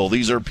surreal.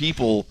 These are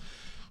people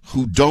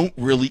who don't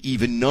really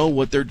even know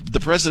what the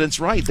president's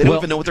right. They don't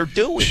even know what they're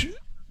doing.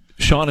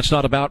 Sean, it's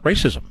not about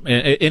racism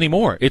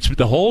anymore. It's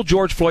the whole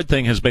George Floyd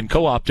thing has been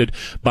co-opted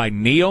by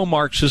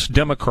neo-Marxist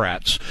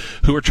Democrats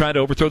who are trying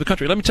to overthrow the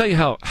country. Let me tell you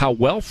how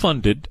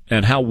well-funded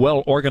and how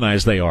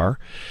well-organized they are.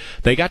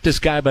 They got this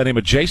guy by the name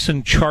of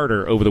Jason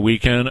Charter over the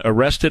weekend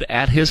arrested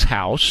at his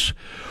house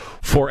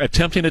for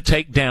attempting to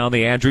take down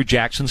the Andrew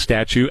Jackson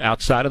statue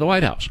outside of the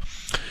White House.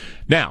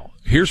 Now,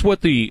 here's what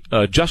the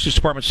Justice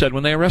Department said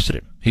when they arrested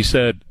him.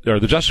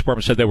 The Justice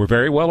Department said they were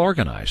very well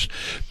organized.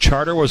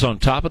 Charter was on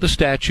top of the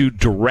statue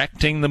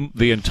directing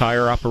the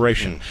entire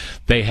operation.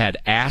 They had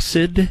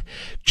acid,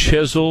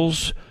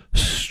 chisels,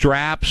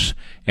 straps,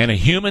 and a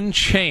human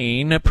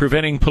chain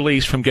preventing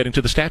police from getting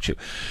to the statue.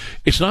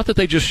 It's not that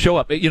they just show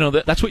up.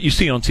 That's what you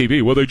see on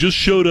TV. Well, they just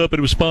showed up and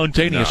it was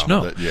spontaneous.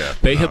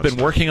 They have been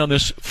working on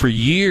this for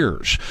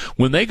years.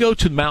 When they go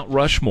to Mount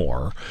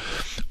Rushmore,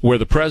 where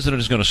the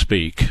president is going to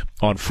speak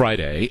on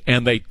Friday,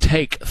 and they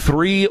take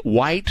 3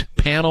 white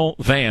panel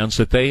vans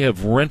that they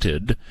have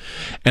rented,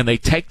 and they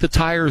take the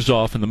tires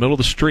off in the middle of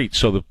the street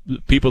so the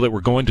people that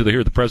were going to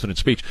hear the president's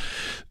speech,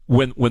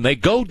 when they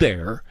go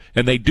there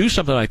and they do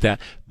something like that,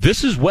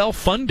 this is well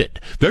funded.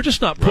 They're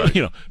just not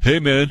putting, hey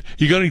man,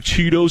 you got any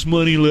Cheetos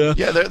money left?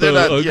 Yeah, they're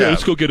not. Okay,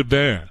 let's go get a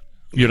van.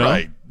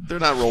 Right. They're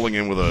not rolling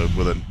in with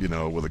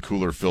a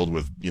cooler filled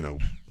with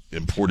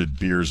imported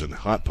beers and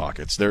Hot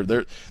Pockets.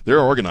 They're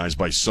organized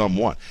by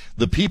someone.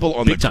 The people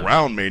on the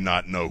ground may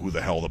not know who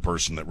the hell the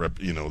person that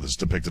that's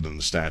depicted in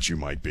the statue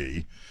might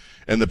be,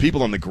 and the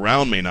people on the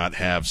ground may not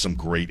have some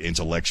great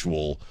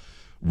intellectual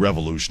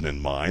revolution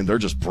in mind. They're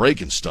just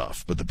breaking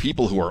stuff. But the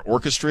people who are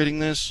orchestrating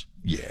this,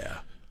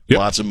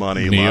 lots of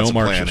money, lots of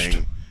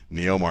planning.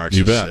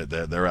 Neo-Marxists,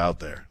 they're out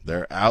there.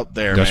 They're out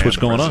there. That's man. What's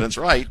going on. That's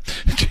right.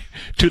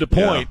 To the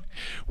point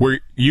where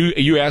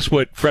you asked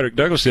what Frederick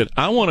Douglass did.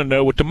 I want to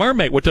know what the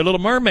Little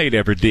Mermaid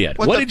ever did.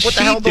 What did she do? What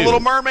the hell did the Little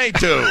Mermaid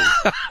do?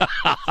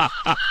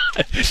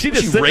 She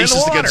just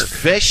racist against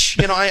fish.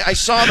 I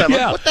saw that.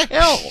 Yeah. Like, what the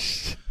hell?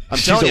 I'm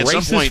telling you, at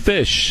some point,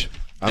 fish.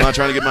 I'm not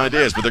trying to get my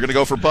ideas, but they're going to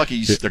go for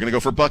Buc-ee's. They're going to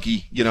go for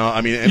Buc-ee.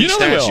 Any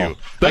statue.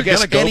 I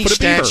guess any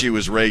statue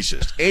is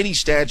racist. Any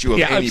statue of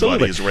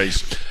anybody is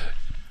racist.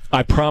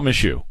 I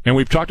promise you, and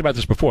we've talked about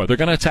this before, they're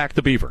going to attack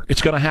the beaver.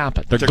 It's going to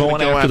happen. They're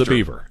going after the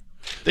beaver.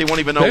 They won't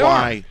even know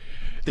why.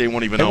 They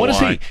won't even know why. What is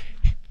he?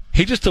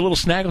 He's just a little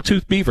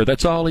snaggletooth beaver.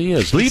 That's all he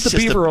is. Leave the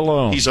beaver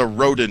alone. He's a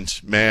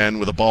rodent, man,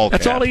 with a ball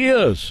cap. That's all he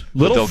is.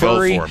 Little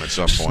furry, go for him at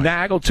some point.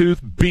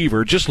 Snaggletooth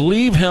beaver. Just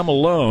leave him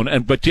alone.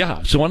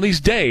 So one of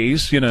these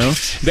days,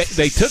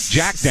 they took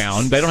Jack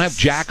down. They don't have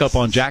Jack up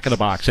on Jack in the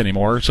Box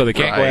anymore, so they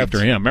can't go after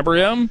him. Remember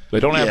him? They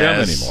don't have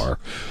him anymore.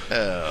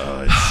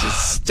 It's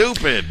just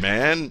stupid,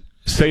 man.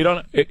 So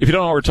if you don't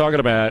know what we're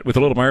talking about with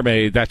The Little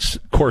Mermaid, that's,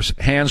 of course,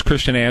 Hans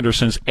Christian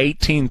Andersen's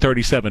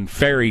 1837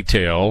 fairy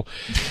tale.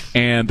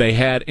 And they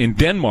had, in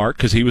Denmark,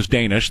 because he was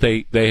Danish,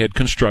 they had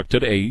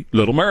constructed a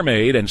Little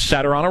Mermaid and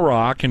sat her on a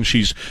rock, and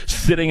she's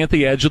sitting at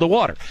the edge of the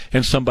water.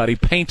 And somebody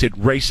painted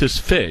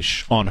racist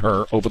fish on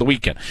her over the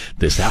weekend.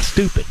 This is how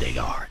stupid they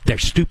are. They're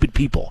stupid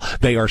people.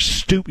 They are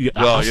stupid.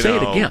 Well, I'll say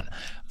it again.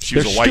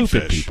 She's They're a white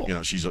stupid fish.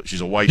 People. She's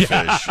a white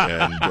fish,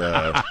 and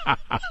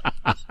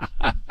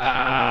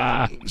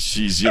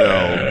she's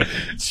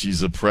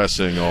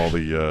oppressing all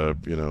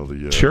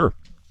the sure.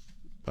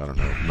 I don't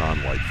know,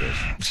 non-white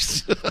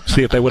fish.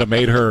 See, if they would have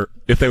made her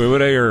a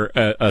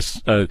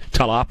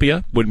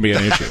tilapia, wouldn't be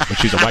an issue. But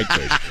she's a white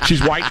fish.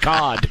 She's white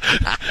cod.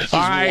 All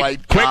right,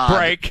 quick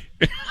break.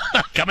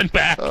 Coming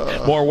back.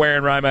 More Ware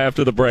and Rima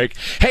after the break.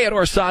 Hey, at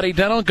Orsatti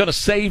Dental, going to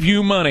save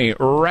you money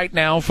right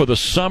now for the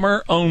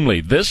summer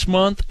only. This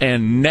month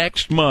and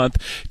next month,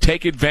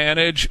 take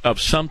advantage of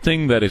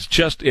something that is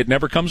just, it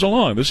never comes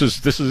along. This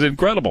is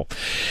incredible.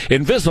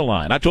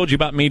 Invisalign. I told you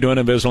about me doing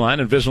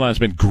Invisalign. Invisalign's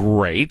been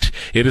great.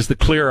 It is the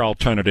clear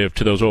alternative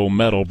to those old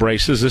metal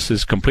braces. This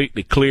is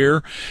completely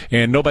clear,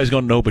 and nobody's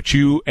going to know but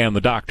you and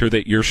the doctor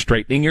that you're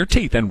straightening your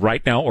teeth. And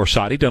right now,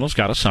 Orsatti Dental's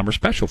got a summer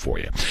special for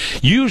you.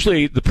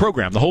 Usually, the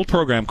whole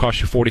program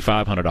costs you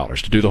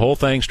 $4,500 to do the whole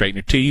thing, straighten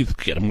your teeth,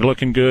 get them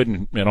looking good,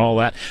 and all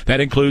that. That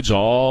includes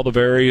all the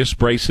various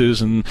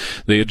braces and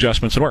the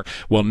adjustments and work.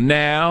 Well,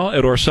 now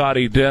at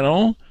Orsatti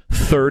Dental,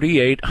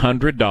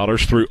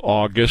 $3,800 through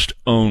August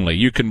only.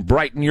 You can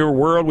brighten your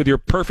world with your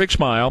perfect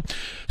smile.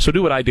 So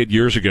do what I did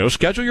years ago.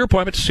 Schedule your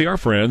appointment to see our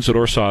friends at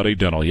Orsatti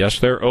Dental. Yes,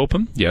 they're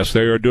open. Yes,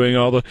 they are doing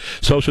all the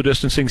social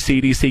distancing,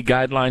 CDC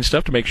guideline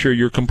stuff to make sure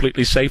you're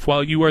completely safe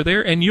while you are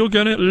there, and you're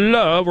going to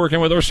love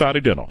working with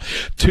Orsatti Dental.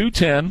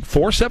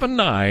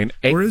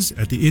 210-479-8. Is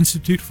at the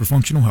Institute for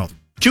Functional Health.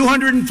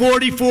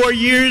 244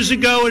 years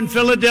ago in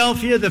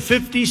Philadelphia, the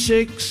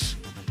 56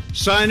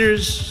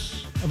 signers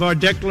of our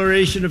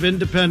Declaration of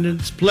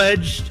Independence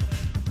pledged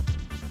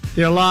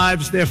their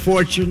lives, their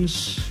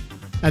fortunes,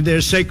 and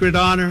their sacred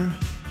honor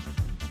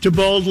to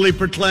boldly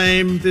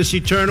proclaim this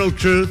eternal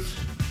truth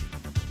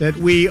that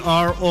we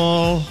are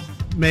all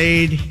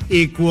made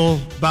equal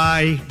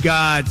by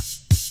God.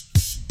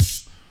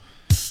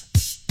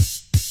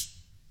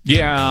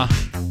 Yeah,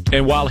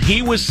 and while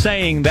he was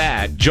saying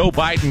that, Joe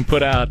Biden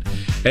put out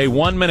a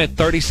 1-minute,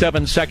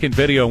 37-second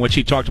video in which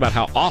he talked about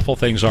how awful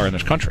things are in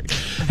this country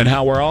and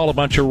how we're all a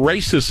bunch of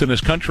racists in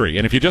this country.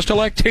 And if you just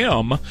elect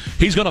him,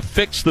 he's going to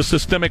fix the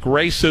systemic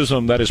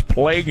racism that is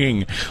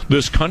plaguing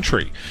this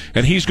country.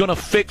 And he's going to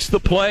fix the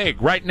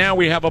plague. Right now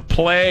we have a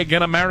plague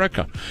in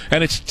America.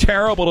 And it's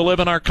terrible to live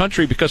in our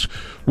country because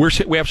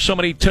we have so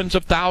many tens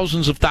of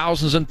thousands and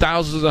thousands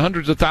of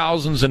hundreds of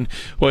thousands. And,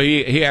 well,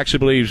 he actually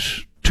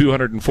believes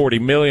 240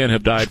 million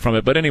have died from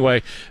it. But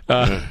anyway,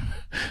 yeah,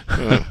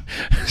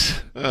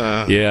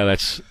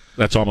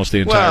 that's almost the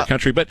entire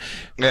country. But,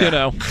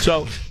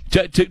 so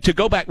to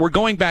go back, we're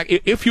going back.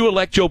 If you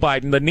elect Joe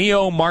Biden, the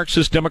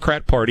neo-Marxist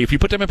Democrat Party, if you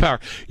put them in power,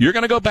 you're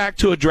going to go back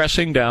to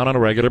addressing down on a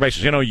regular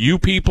basis. You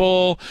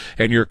people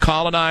and your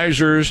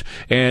colonizers,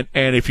 and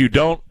if you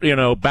don't,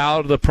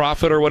 bow to the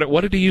prophet or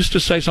what did he used to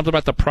say? Something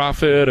about the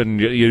prophet,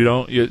 and you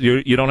don't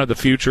have the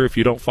future if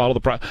you don't follow the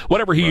prophet.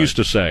 Whatever he used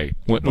to say.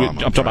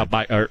 Obama, I'm talking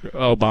about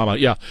Obama.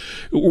 Yeah,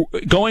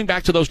 going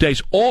back to those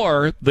days,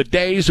 or the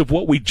days of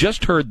what we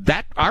just heard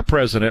that our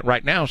president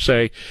right now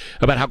say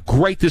about how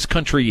great this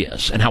country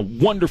is and how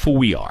wonderful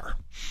we are.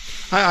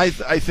 I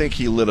think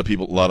he lit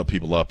a lot of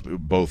people up,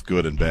 both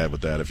good and bad,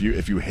 with that. If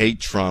you hate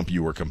Trump,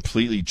 you were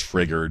completely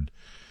triggered.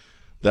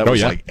 That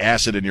was like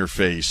acid in your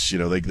face.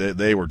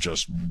 They were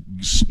just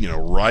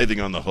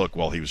writhing on the hook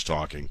while he was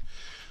talking.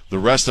 The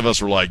rest of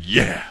us were like,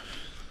 yeah,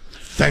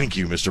 thank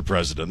you, Mr.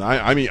 President.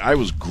 I mean, I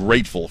was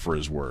grateful for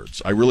his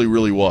words. I really,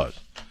 really was.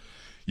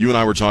 You and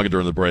I were talking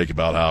during the break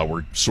about how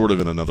we're sort of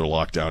in another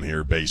lockdown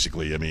here,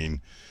 basically. I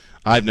mean,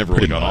 I've never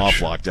really gone off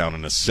lockdown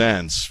in a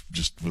sense,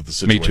 just with the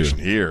situation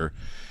here.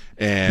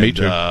 And Me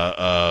too.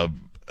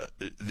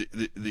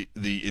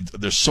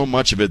 There's so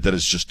much of it that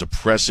is just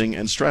depressing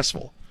and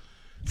stressful.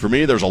 For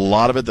me, there's a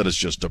lot of it that is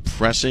just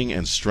depressing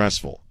and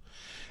stressful.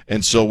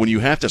 And so when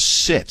you have to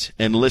sit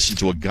and listen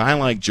to a guy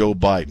like Joe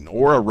Biden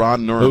or a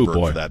Ron Nuremberg,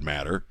 for that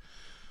matter,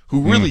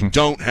 who really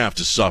don't have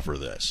to suffer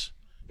this,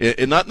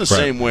 and not in the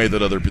same way that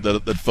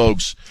that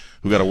folks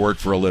who got to work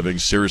for a living,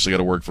 seriously got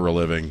to work for a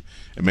living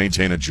and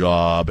maintain a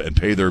job and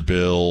pay their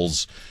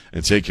bills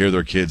and take care of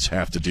their kids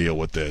have to deal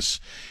with this.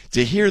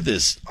 To hear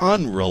this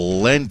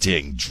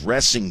unrelenting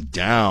dressing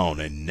down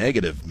and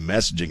negative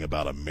messaging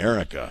about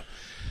America,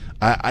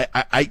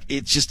 I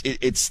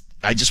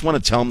just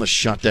want to tell them to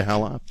shut the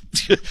hell up.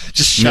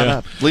 Just shut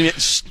up.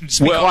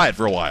 Just be quiet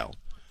for a while.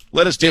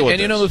 Let us deal with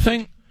this.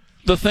 And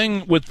the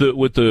thing with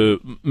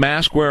the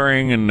mask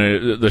wearing and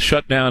the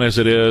shutdown as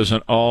it is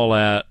and all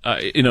that,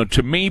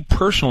 to me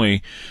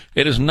personally,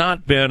 it has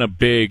not been a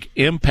big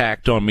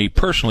impact on me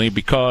personally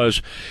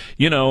because,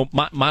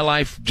 my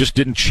life just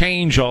didn't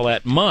change all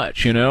that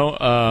much.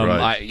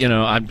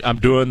 I'm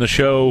doing the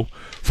show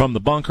from the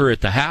bunker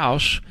at the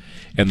house.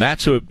 And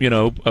that's a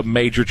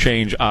major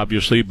change,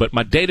 obviously. But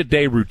my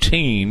day-to-day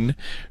routine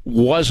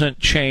wasn't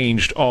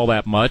changed all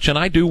that much. And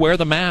I do wear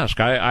the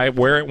mask. I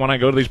wear it when I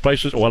go to these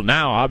places. Well,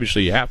 now,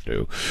 obviously, you have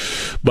to.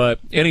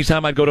 But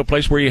anytime I'd go to a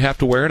place where you have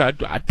to wear it,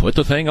 I'd put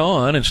the thing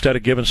on instead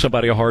of giving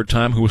somebody a hard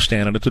time who was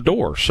standing at the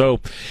door.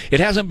 So it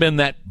hasn't been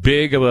that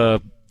big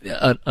of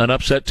an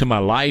upset to my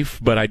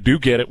life. But I do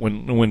get it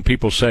when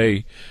people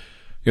say,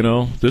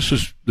 this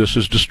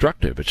is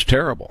destructive. It's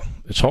terrible.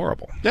 It's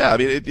horrible. Yeah, I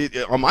mean,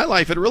 on my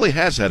life, it really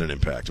has had an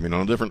impact. I mean,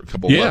 on a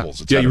couple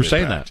levels. It's had you were an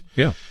saying impact.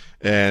 that. Yeah.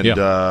 And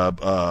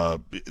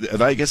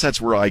I guess that's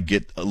where I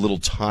get a little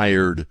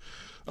tired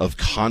of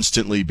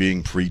constantly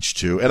being preached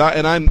to.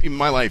 And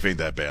my life ain't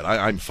that bad.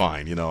 I'm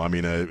fine. I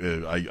mean,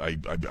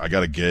 I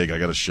got a gig. I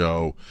got a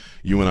show.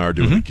 You and I are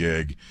doing a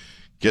gig,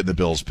 getting the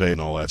bills paid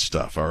and all that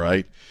stuff. All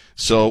right.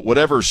 So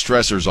whatever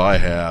stressors I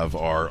have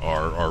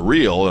are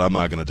real, and I'm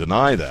not going to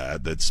deny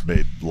that. That's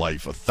made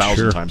life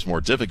 1,000 times more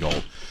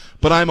difficult.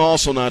 But I'm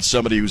also not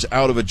somebody who's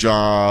out of a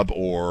job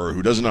or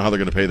who doesn't know how they're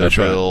going to pay their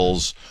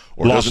bills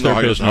or doesn't know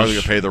how they're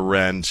going to pay the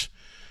rent,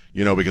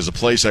 because the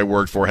place I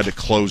worked for had to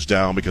close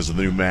down because of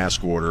the new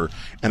mask order.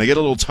 And I get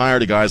a little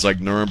tired of guys like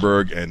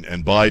Nuremberg and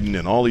Biden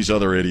and all these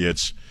other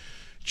idiots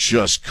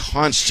just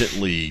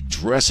constantly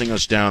dressing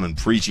us down and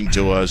preaching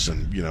to us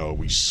and,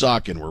 we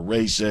suck and we're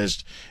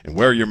racist and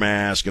wear your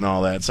mask and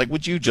all that. It's like,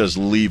 would you just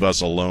leave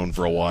us alone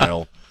for a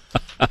while?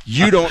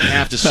 You don't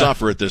have to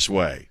suffer it this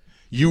way.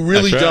 You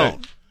really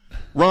don't.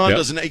 Ron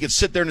doesn't. He can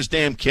sit there in his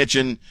damn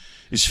kitchen,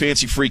 his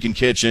fancy freaking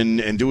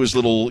kitchen, and do his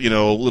little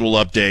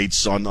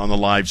updates on the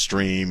live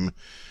stream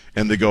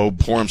and to go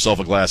pour himself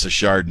a glass of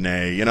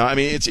Chardonnay. I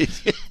mean,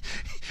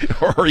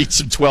 or eat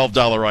some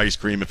 $12 ice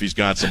cream if he's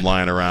got some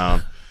lying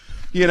around.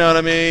 You know what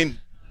I mean?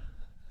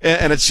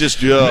 And it's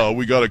just,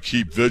 we got to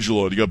keep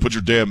vigilant. You got to put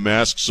your damn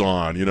masks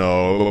on,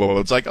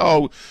 It's like,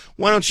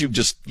 why don't you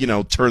just,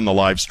 turn the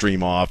live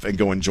stream off and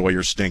go enjoy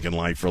your stinking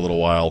life for a little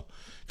while?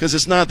 Because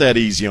it's not that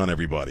easy on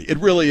everybody. It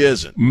really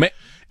isn't.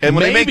 And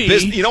when they make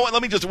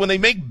business, when they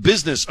make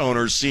business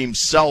owners seem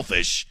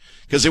selfish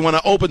because they want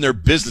to open their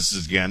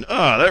businesses again,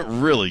 that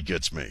really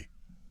gets me.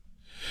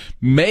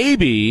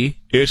 Maybe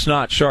it's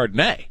not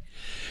Chardonnay.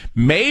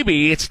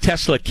 Maybe it's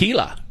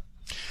Teslaquila.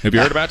 Have you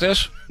heard about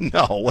this?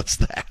 No, what's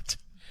that?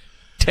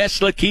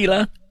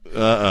 Teslaquila?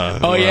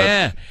 Oh,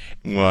 yeah.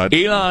 What?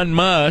 Elon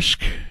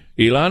Musk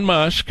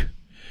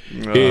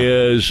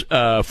is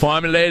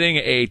formulating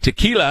a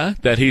tequila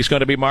that he's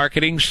going to be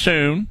marketing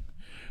soon.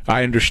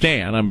 I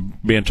understand. I'm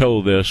being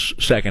told this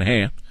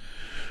secondhand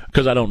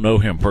because I don't know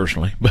him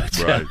personally,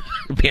 but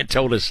being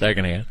told this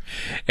secondhand.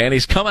 And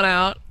he's coming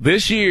out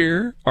this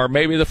year or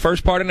maybe the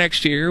first part of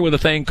next year with a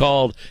thing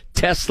called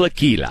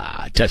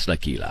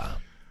Teslaquila.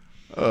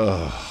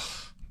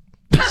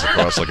 It's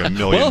cost like $1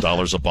 million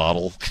a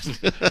bottle.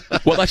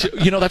 Well,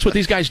 that's what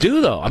these guys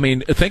do, though. I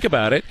mean, think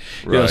about it.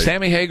 Right.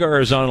 Sammy Hagar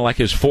is on like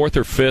his 4th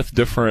or 5th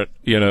different,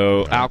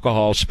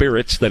 alcohol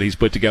spirits that he's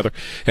put together,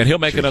 and he'll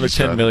make another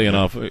 $10 million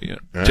off,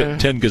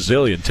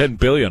 10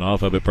 billion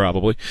off of it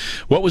probably.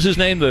 What was his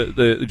name?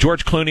 The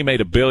George Clooney made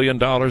 $1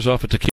 billion off of tequila.